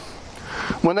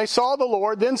when they saw the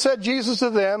Lord. Then said Jesus to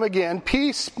them again,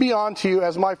 Peace be unto you.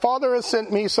 As my Father has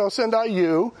sent me, so send I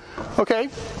you. Okay,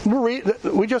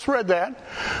 we just read that.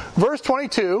 Verse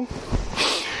 22.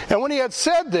 And when he had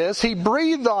said this, he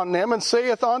breathed on them and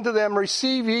saith unto them,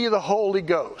 Receive ye the Holy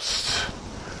Ghost.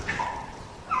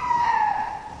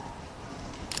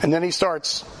 And then he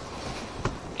starts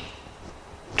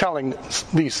telling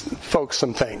these folks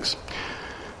some things.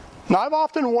 Now, I've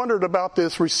often wondered about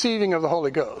this receiving of the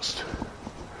Holy Ghost.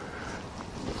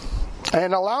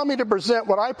 And allow me to present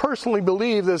what I personally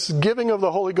believe this giving of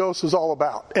the Holy Ghost is all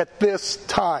about at this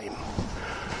time.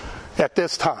 At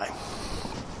this time.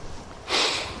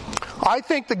 I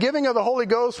think the giving of the Holy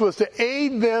Ghost was to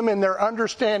aid them in their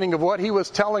understanding of what he was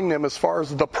telling them as far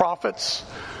as the prophets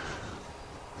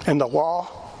and the law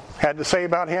had to say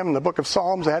about him, and the book of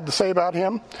Psalms had to say about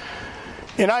him.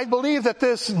 And I believe that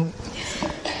this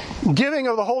giving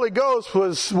of the Holy Ghost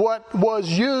was what was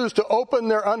used to open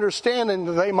their understanding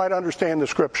that they might understand the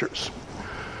Scriptures.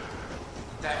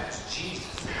 That was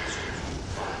Jesus.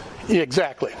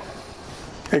 Exactly.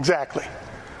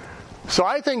 So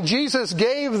I think Jesus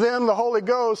gave them the Holy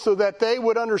Ghost so that they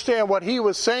would understand what he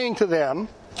was saying to them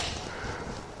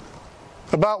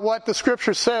about what the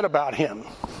Scripture said about him.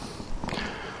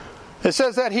 It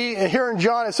says that here in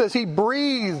John, it says he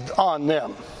breathed on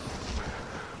them.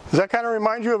 Does that kind of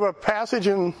remind you of a passage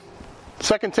in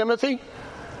 2 Timothy?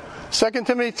 2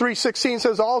 Timothy 3:16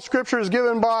 says, All Scripture is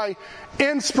given by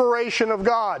inspiration of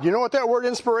God. You know what that word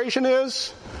inspiration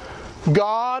is?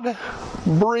 God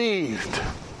breathed.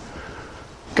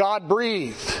 God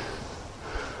breathed.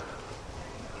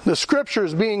 The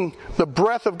Scriptures being the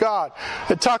breath of God.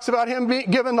 It talks about him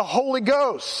being given the Holy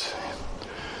Ghost.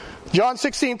 John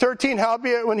 16:13,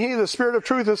 howbeit when he, the Spirit of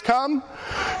truth, is come,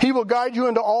 he will guide you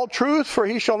into all truth, for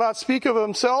he shall not speak of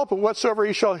himself, but whatsoever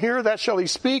he shall hear, that shall he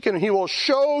speak, and he will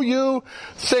show you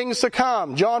things to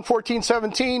come. John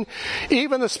 14:17,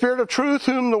 even the Spirit of truth,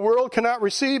 whom the world cannot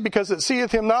receive, because it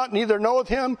seeth him not, neither knoweth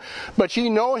him, but ye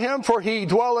know him, for he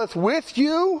dwelleth with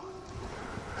you,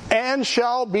 and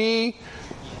shall be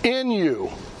in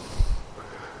you.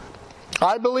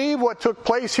 I believe what took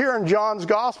place here in John's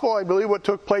Gospel, I believe what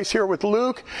took place here with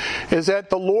Luke, is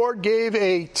that the Lord gave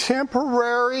a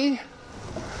temporary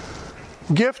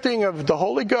gifting of the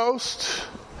Holy Ghost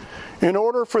in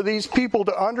order for these people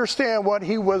to understand what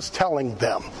he was telling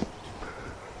them.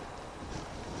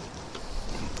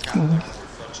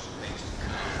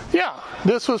 Yeah,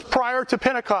 this was prior to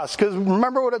Pentecost, because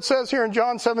remember what it says here in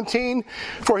John 17,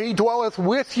 for he dwelleth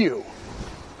with you.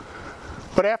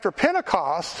 But after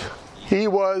Pentecost, he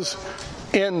was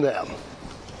in them.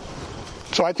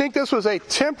 So I think this was a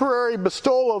temporary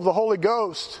bestowal of the Holy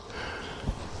Ghost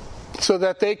so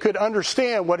that they could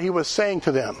understand what he was saying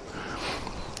to them.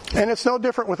 And it's no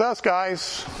different with us,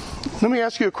 guys. Let me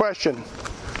ask you a question.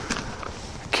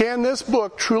 Can this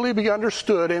book truly be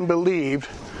understood and believed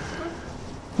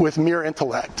with mere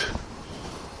intellect?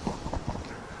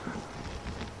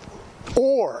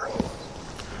 Or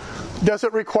does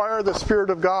it require the Spirit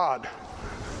of God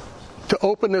to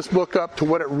open this book up to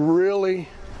what it really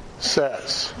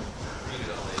says?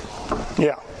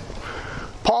 Yeah.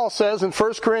 Paul says in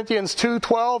 1 Corinthians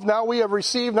 2:12, now we have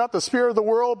received not the spirit of the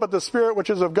world, but the Spirit which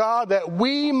is of God, that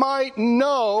we might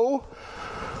know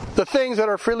the things that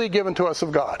are freely given to us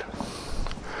of God.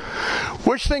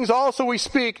 Which things also we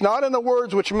speak, not in the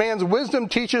words which man's wisdom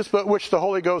teacheth, but which the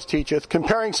Holy Ghost teacheth,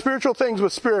 comparing spiritual things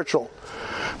with spiritual.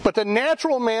 But the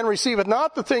natural man receiveth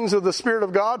not the things of the Spirit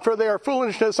of God, for they are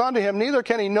foolishness unto him, neither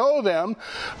can he know them,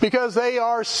 because they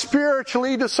are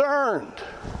spiritually discerned.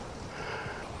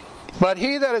 But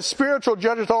he that is spiritual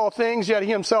judgeth all things, yet he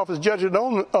himself is judged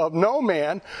of no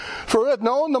man. For who hath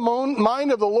known the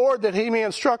mind of the Lord, that he may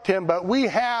instruct him? But we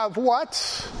have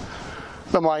what?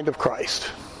 The mind of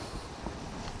Christ.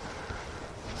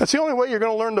 That's the only way you're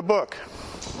going to learn the book.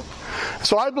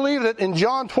 So I believe that in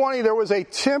John 20 there was a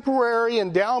temporary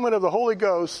endowment of the Holy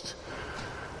Ghost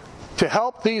to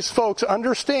help these folks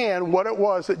understand what it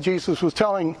was that Jesus was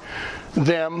telling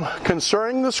them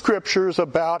concerning the Scriptures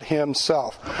about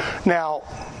himself. Now,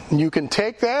 you can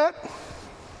take that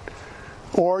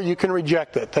or you can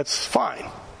reject it. That's fine.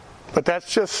 But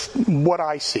that's just what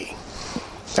I see.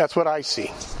 That's what I see.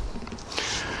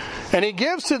 And he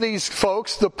gives to these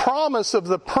folks the promise of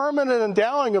the permanent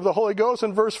endowing of the Holy Ghost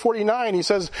in verse 49. He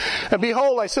says, and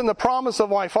behold, I send the promise of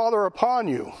my Father upon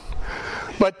you.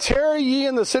 But tarry ye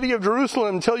in the city of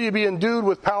Jerusalem until ye be endued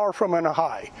with power from on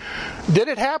high. Did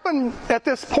it happen at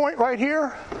this point right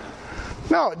here?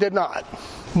 No, it did not.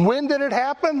 When did it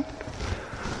happen?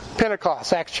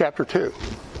 Pentecost, Acts chapter 2.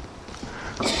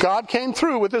 God came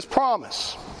through with this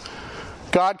promise.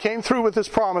 God came through with this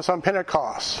promise on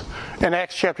Pentecost in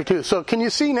Acts chapter 2. So can you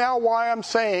see now why I'm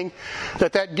saying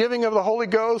that giving of the Holy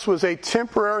Ghost was a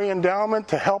temporary endowment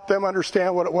to help them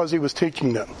understand what it was he was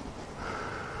teaching them?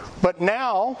 But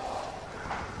now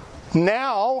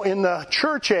in the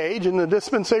church age, in the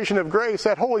dispensation of grace,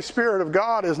 that Holy Spirit of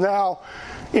God is now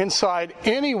inside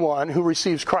anyone who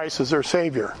receives Christ as their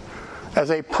Savior,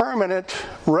 as a permanent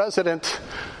resident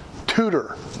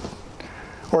tutor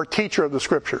or teacher of the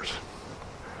Scriptures.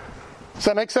 Does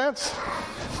that make sense?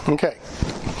 Okay.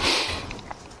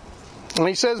 And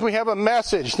he says we have a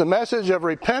message, the message of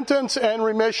repentance and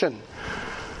remission.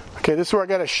 Okay, this is where I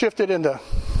got to shift it into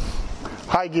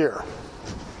high gear.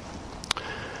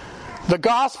 The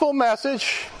gospel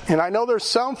message, and I know there's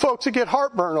some folks that get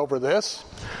heartburn over this.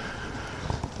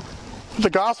 The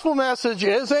gospel message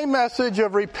is a message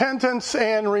of repentance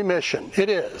and remission. It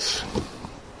is.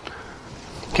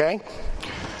 Okay?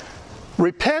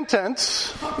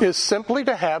 Repentance is simply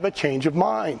to have a change of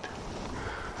mind.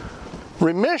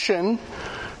 Remission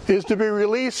is to be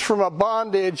released from a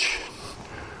bondage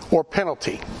or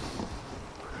penalty.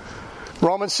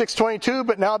 Romans 6:22,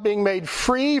 but now being made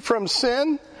free from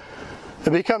sin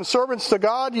and become servants to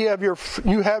God, you have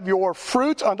your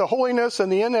fruit unto holiness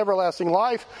and the end everlasting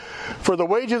life. For the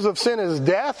wages of sin is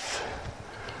death,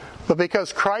 but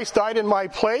because Christ died in my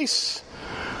place,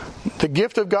 the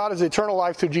gift of God is eternal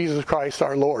life through Jesus Christ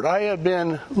our Lord. I have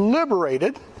been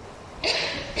liberated,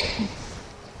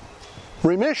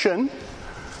 remission,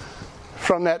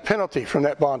 from that penalty, from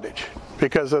that bondage,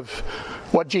 because of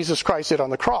what Jesus Christ did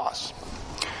on the cross.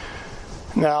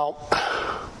 Now,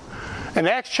 in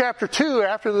Acts chapter 2,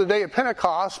 after the day of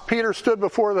Pentecost, Peter stood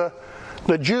before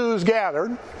the Jews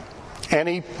gathered, And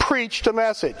he preached a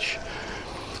message.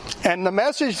 And the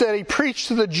message that he preached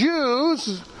to the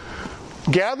Jews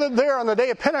gathered there on the day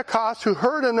of Pentecost, who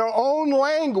heard in their own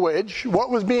language what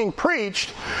was being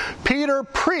preached, Peter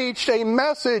preached a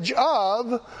message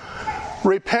of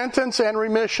repentance and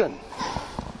remission.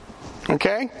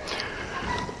 Okay?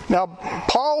 Now,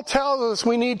 Paul tells us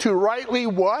we need to rightly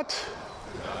what?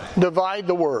 Divide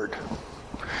the word.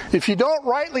 If you don't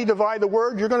rightly divide the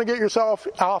word, you're going to get yourself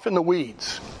off in the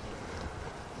weeds.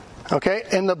 Okay?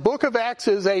 And the book of Acts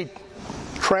is a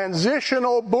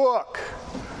transitional book.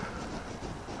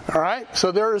 Alright?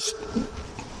 So there's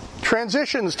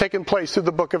transitions taking place through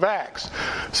the book of Acts.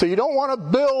 So you don't want to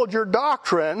build your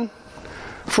doctrine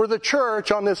for the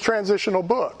church on this transitional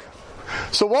book.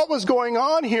 So what was going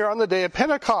on here on the day of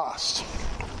Pentecost?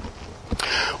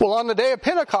 Well, on the day of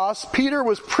Pentecost, Peter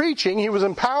was preaching. He was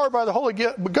empowered by the Holy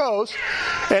Ghost,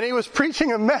 and he was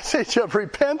preaching a message of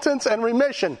repentance and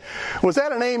remission. Was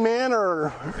that an amen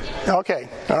or? Okay,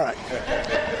 all right.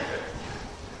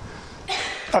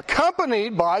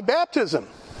 Accompanied by baptism.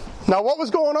 Now, what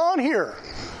was going on here?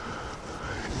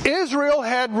 Israel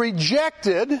had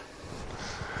rejected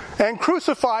and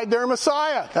crucified their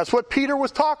Messiah. That's what Peter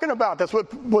was talking about. That's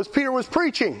what Peter was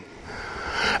preaching.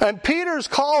 And Peter's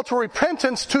call to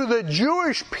repentance to the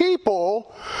Jewish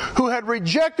people who had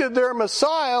rejected their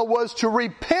Messiah was to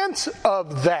repent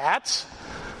of that,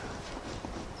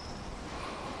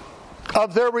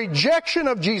 of their rejection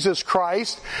of Jesus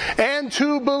Christ, and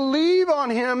to believe on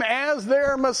Him as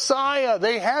their Messiah.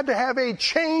 They had to have a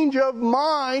change of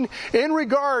mind in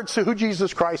regards to who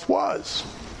Jesus Christ was.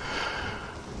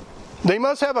 They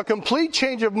must have a complete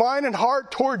change of mind and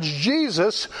heart towards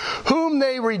Jesus, whom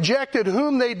they rejected,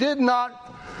 whom they did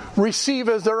not receive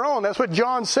as their own. That's what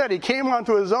John said. He came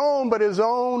unto His own, but His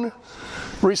own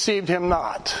received Him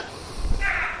not.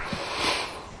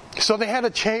 So they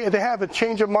had to have a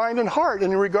change of mind and heart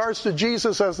in regards to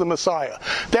Jesus as the Messiah.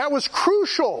 That was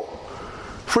crucial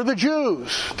for the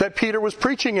Jews that Peter was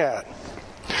preaching at.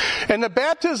 And the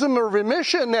baptism of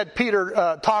remission that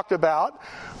Peter talked about,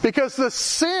 because the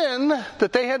sin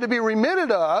that they had to be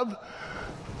remitted of,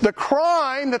 the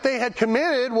crime that they had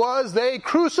committed was they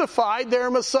crucified their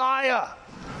Messiah.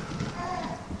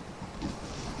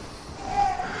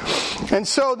 And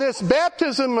so this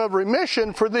baptism of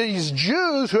remission for these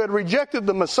Jews who had rejected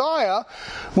the Messiah,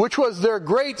 which was their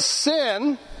great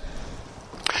sin,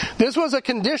 this was a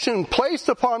condition placed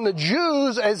upon the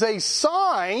Jews as a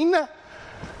sign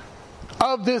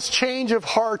of this change of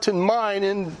heart and mind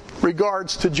in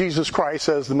regards to Jesus Christ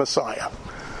as the Messiah.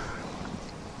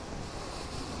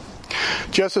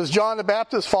 Just as John the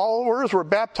Baptist's followers were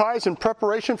baptized in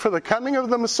preparation for the coming of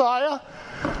the Messiah,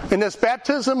 and this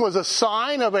baptism was a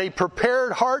sign of a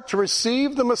prepared heart to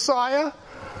receive the Messiah,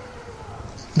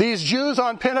 these Jews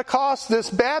on Pentecost, this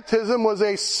baptism was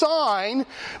a sign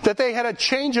that they had a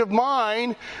change of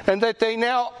mind and that they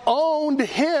now owned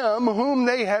Him whom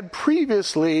they had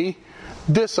previously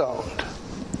disowned.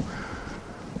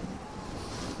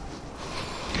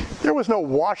 There was no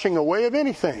washing away of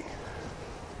anything.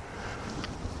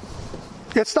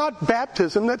 It's not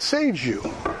baptism that saves you.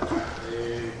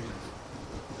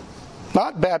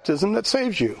 Not baptism that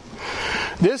saves you.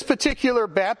 This particular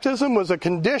baptism was a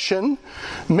condition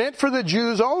meant for the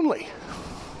Jews only.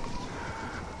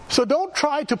 So don't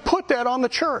try to put that on the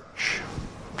church,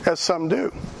 as some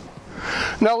do.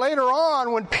 Now later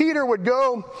on, when Peter would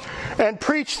go and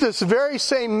preach this very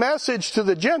same message to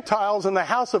the Gentiles in the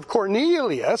house of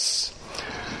Cornelius,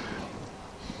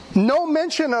 no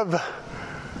mention of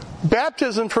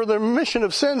baptism for the remission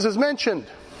of sins is mentioned.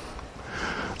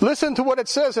 Listen to what it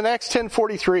says in Acts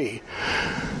 10:43.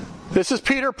 This is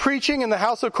Peter preaching in the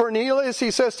house of Cornelius.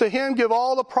 He says to him, give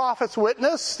all the prophets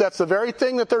witness. That's the very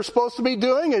thing that they're supposed to be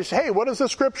doing is, hey, what does the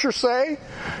scripture say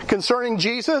concerning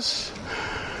Jesus?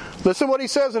 Listen what he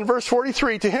says in verse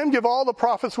 43. To him give all the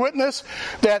prophets witness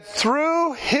that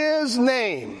through His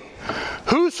name,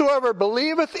 whosoever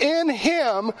believeth in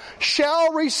Him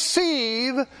shall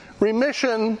receive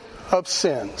remission of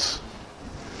sins.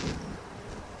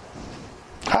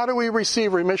 How do we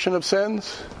receive remission of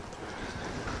sins?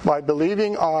 By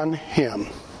believing on Him.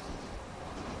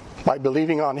 By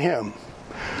believing on Him.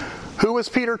 Who was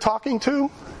Peter talking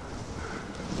to?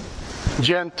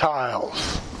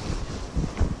 Gentiles.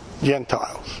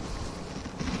 Gentiles.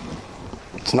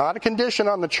 It's not a condition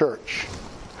on the church.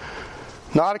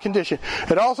 Not a condition.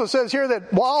 It also says here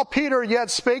that while Peter yet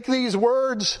spake these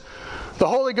words, the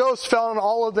Holy Ghost fell on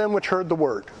all of them which heard the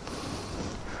word.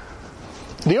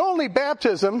 The only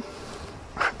baptism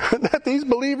that these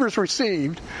believers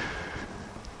received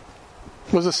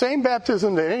was the same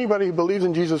baptism that anybody who believes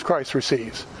in Jesus Christ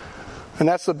receives. And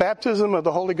that's the baptism of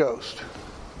the Holy Ghost.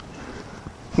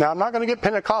 Now, I'm not going to get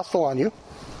Pentecostal on you,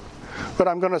 but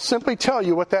I'm going to simply tell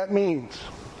you what that means.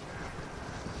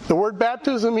 The word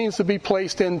baptism means to be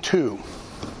placed into.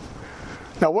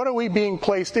 Now, what are we being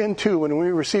placed into when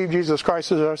we receive Jesus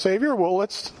Christ as our Savior? Well,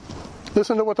 let's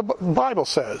listen to what the Bible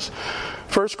says.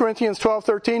 1 Corinthians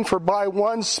 12:13, for by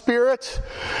one Spirit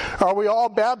are we all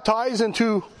baptized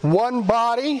into one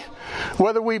body,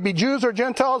 whether we be Jews or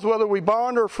Gentiles, whether we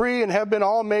bond or free, and have been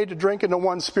all made to drink into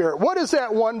one Spirit. What is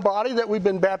that one body that we've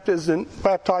been baptized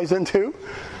into?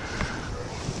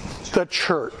 The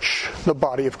church, the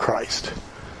body of Christ.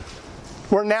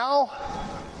 We're now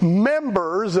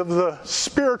members of the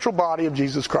spiritual body of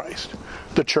Jesus Christ,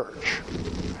 the church.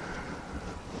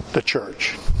 The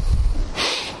church.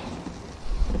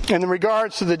 And in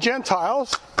regards to the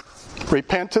Gentiles,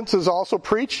 repentance is also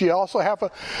preached. You also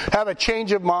have a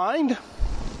change of mind.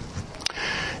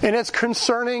 And it's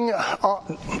concerning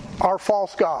our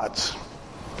false gods,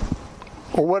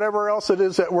 or whatever else it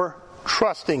is that we're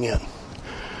trusting in.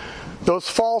 Those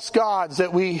false gods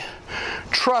that we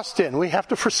trust in, we have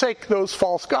to forsake those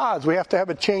false gods. We have to have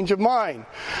a change of mind.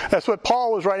 That's what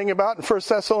Paul was writing about in 1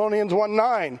 Thessalonians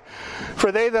 1:9.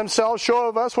 For they themselves show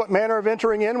of us what manner of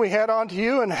entering in we had unto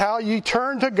you, and how ye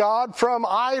turned to God from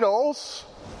idols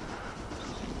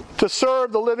to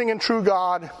serve the living and true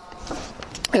God,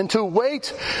 and to wait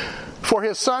for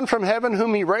his Son from heaven,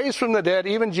 whom he raised from the dead,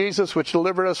 even Jesus, which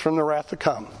delivered us from the wrath to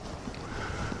come.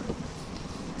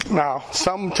 Now,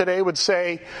 some today would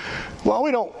say, well,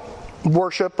 we don't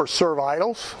worship or serve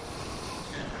idols.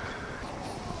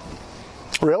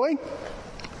 Really?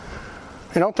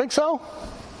 You don't think so?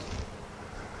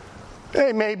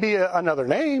 It may be another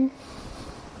name.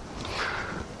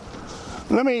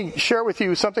 Let me share with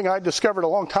you something I discovered a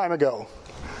long time ago.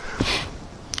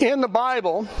 In the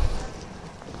Bible,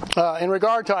 in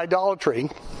regard to idolatry,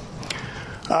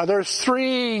 there's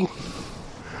three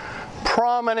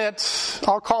prominent,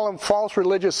 I'll call them false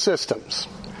religious systems.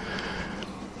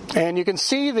 And you can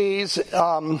see these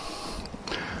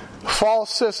false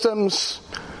systems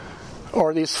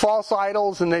or these false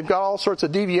idols, and they've got all sorts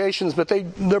of deviations, but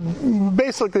they're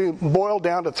basically boiled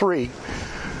down to three.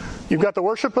 You've got the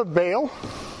worship of Baal,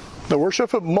 the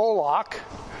worship of Moloch,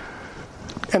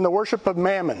 and the worship of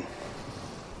Mammon.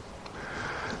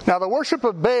 Now, the worship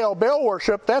of Baal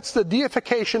worship, that's the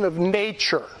deification of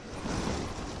nature.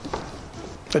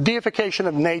 The deification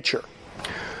of nature.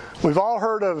 We've all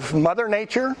heard of Mother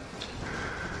Nature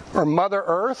or Mother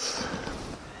Earth.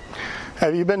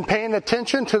 Have you been paying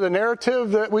attention to the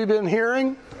narrative that we've been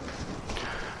hearing?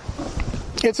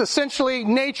 It's essentially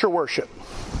nature worship.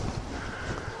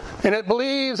 And it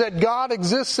believes that God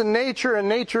exists in nature and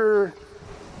nature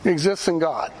exists in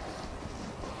God.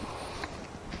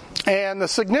 And the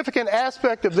significant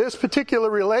aspect of this particular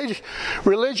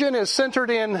religion is centered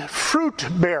in fruit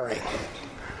bearing.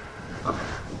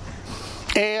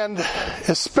 And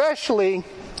especially,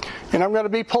 and I'm going to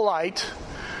be polite,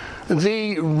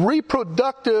 the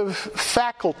reproductive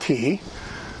faculty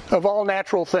of all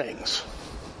natural things.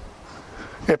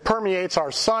 It permeates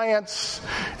our science.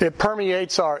 It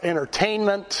permeates our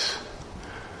entertainment.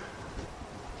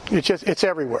 It's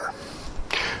everywhere.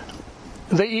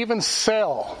 They even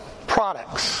sell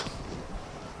products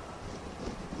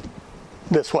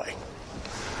this way.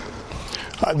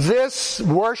 This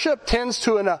worship tends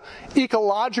to an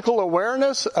ecological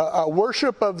awareness, a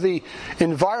worship of the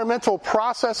environmental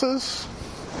processes,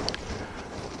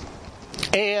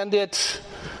 and it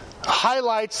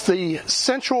highlights the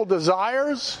sensual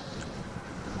desires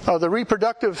of the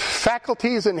reproductive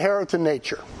faculties inherent in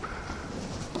nature.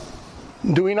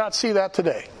 Do we not see that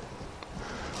today?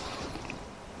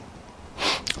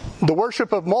 The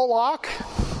worship of Moloch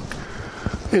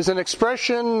is an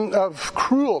expression of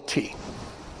cruelty.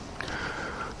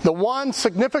 The one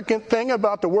significant thing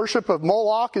about the worship of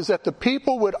Moloch is that the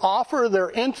people would offer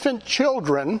their infant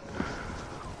children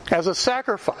as a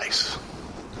sacrifice,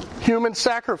 human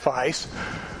sacrifice,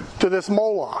 to this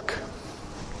Moloch.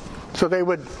 So they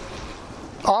would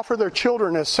offer their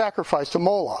children as sacrifice to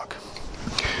Moloch.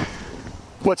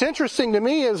 What's interesting to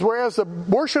me is whereas the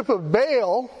worship of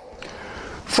Baal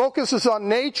focuses on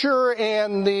nature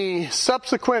and the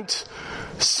subsequent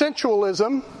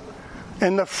sensualism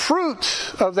and the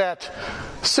fruit of that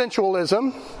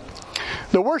sensualism,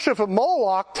 the worship of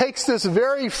Moloch takes this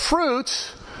very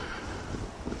fruit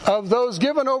of those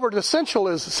given over to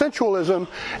sensualism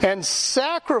and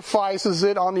sacrifices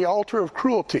it on the altar of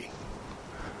cruelty.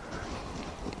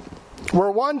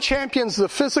 Where one champions the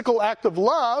physical act of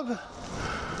love,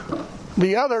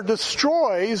 the other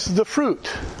destroys the fruit.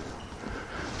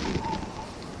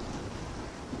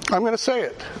 I'm going to say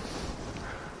it.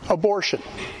 Abortion.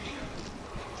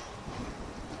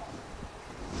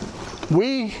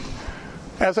 We,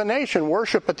 as a nation,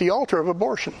 worship at the altar of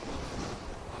abortion.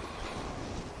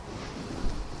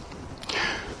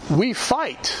 We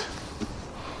fight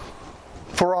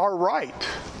for our right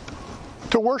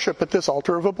to worship at this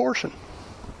altar of abortion.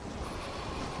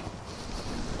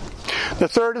 The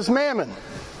third is Mammon.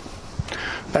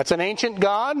 That's an ancient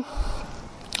god.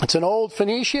 It's an old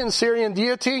Phoenician, Syrian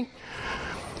deity.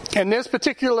 And this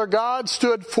particular god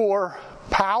stood for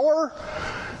power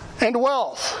and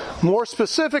wealth. More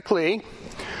specifically,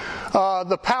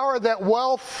 the power that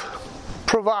wealth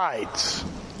provides.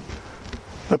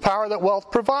 The power that wealth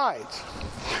provides.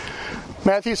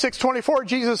 Matthew 6:24,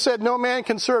 Jesus said, "No man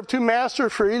can serve two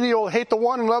masters, for either he will hate the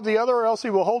one and love the other, or else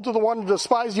he will hold to the one and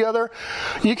despise the other.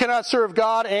 You cannot serve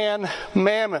God and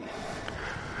mammon."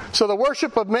 So the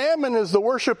worship of mammon is the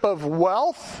worship of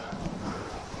wealth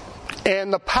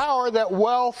and the power that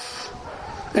wealth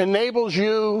enables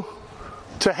you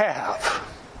to have.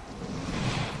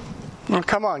 Well,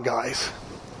 come on, guys.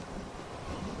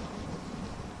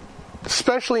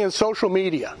 Especially in social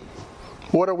media,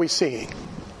 what are we seeing?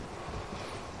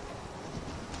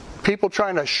 People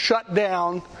trying to shut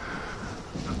down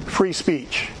free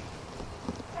speech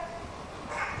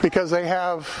because they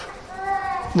have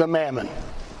the mammon.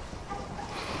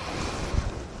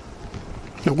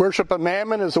 The worship of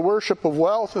mammon is the worship of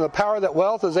wealth and the power that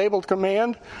wealth is able to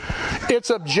command. Its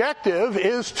objective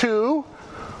is to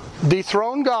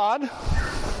dethrone God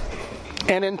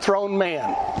and enthrone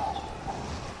man.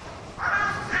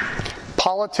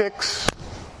 Politics,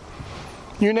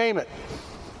 you name it.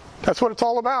 That's what it's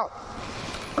all about.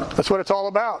 That's what it's all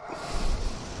about.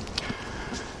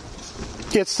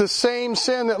 It's the same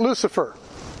sin that Lucifer,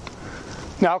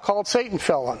 now called Satan,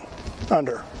 fell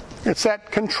under. It's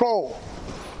that control,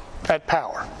 that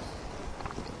power.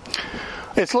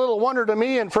 It's little wonder to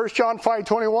me in 1 John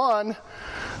 5:21,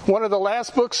 one of the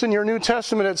last books in your New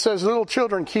Testament, it says, "Little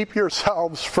children, keep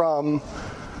yourselves from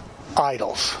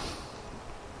idols."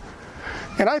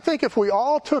 And I think if we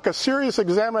all took a serious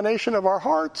examination of our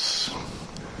hearts,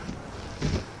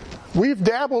 we've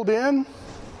dabbled in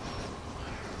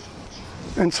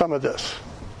some of this.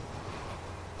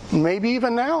 Maybe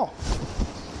even now.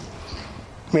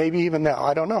 Maybe even now.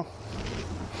 I don't know.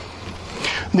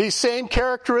 These same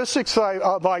characteristics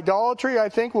of idolatry, I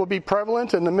think, will be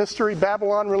prevalent in the Mystery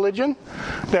Babylon religion,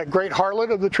 that great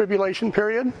harlot of the tribulation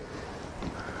period.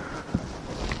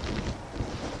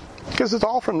 Because it's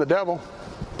all from the devil.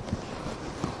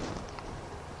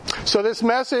 So this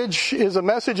message is a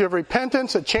message of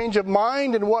repentance, a change of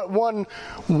mind in what one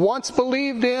once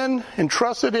believed in and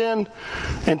trusted in,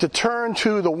 and to turn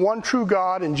to the one true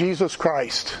God in Jesus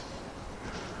Christ,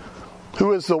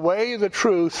 who is the way, the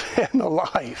truth, and the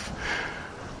life.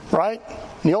 Right?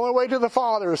 The only way to the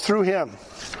Father is through Him.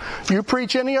 You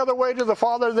preach any other way to the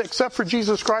Father except for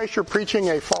Jesus Christ, you're preaching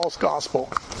a false gospel.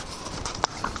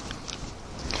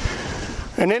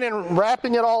 And then in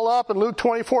wrapping it all up in Luke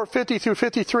 24:50 through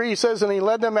 53, he says, "And he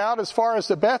led them out as far as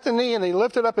to Bethany, and he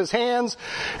lifted up his hands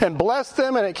and blessed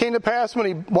them. And it came to pass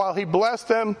while he blessed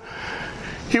them,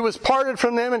 he was parted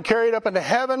from them and carried up into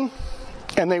heaven.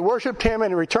 And they worshipped him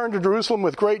and returned to Jerusalem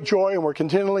with great joy and were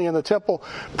continually in the temple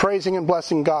praising and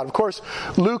blessing God." Of course,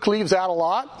 Luke leaves out a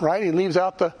lot, right? He leaves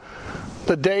out the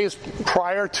days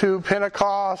prior to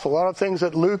Pentecost, a lot of things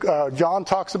that John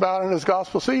talks about in his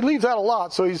gospel. So he leaves out a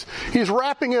lot. So he's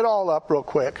wrapping it all up real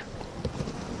quick.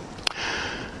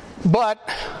 But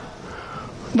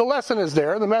the lesson is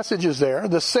there, the message is there.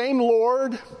 The same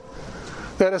Lord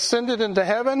that ascended into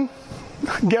heaven,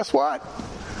 guess what?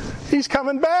 He's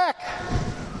coming back.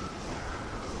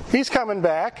 He's coming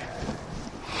back.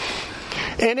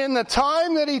 And in the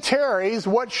time that he tarries,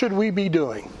 what should we be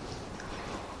doing?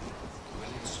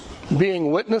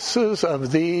 Being witnesses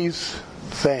of these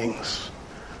things.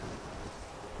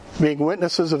 Being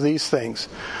witnesses of these things.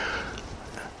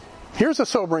 Here's a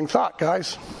sobering thought,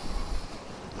 guys.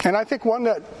 And I think one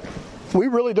that we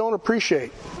really don't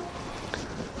appreciate.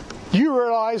 Do you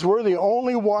realize we're the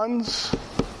only ones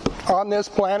on this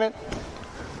planet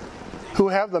who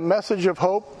have the message of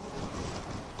hope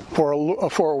for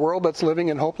a world that's living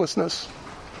in hopelessness?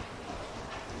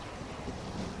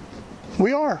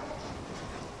 We are.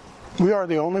 We are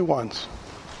the only ones.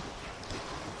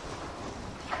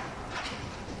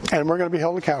 And we're going to be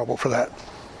held accountable for that.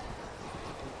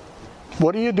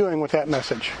 What are you doing with that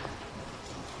message?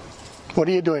 What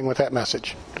are you doing with that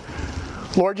message?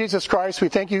 Lord Jesus Christ, we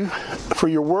thank you for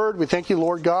your word. We thank you,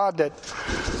 Lord God, that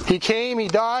He came, He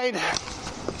died,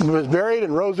 was buried,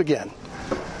 and rose again.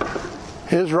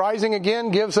 His rising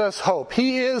again gives us hope.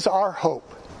 He is our hope.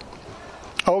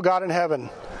 Oh God in heaven,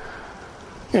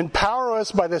 empower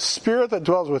us by the Spirit that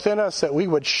dwells within us that we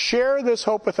would share this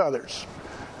hope with others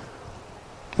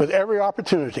with every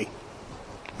opportunity.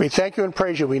 We thank you and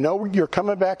praise you. We know you're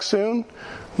coming back soon.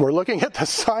 We're looking at the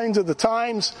signs of the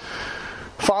times.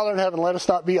 Father in heaven, let us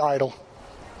not be idle.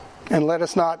 And let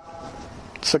us not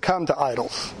succumb to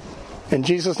idols. In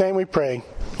Jesus' name we pray.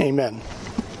 Amen.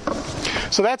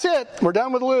 So that's it. We're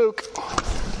done with Luke.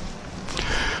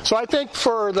 So I think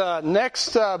for the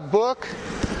next book,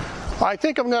 I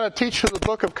think I'm going to teach you the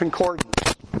book of Concordance.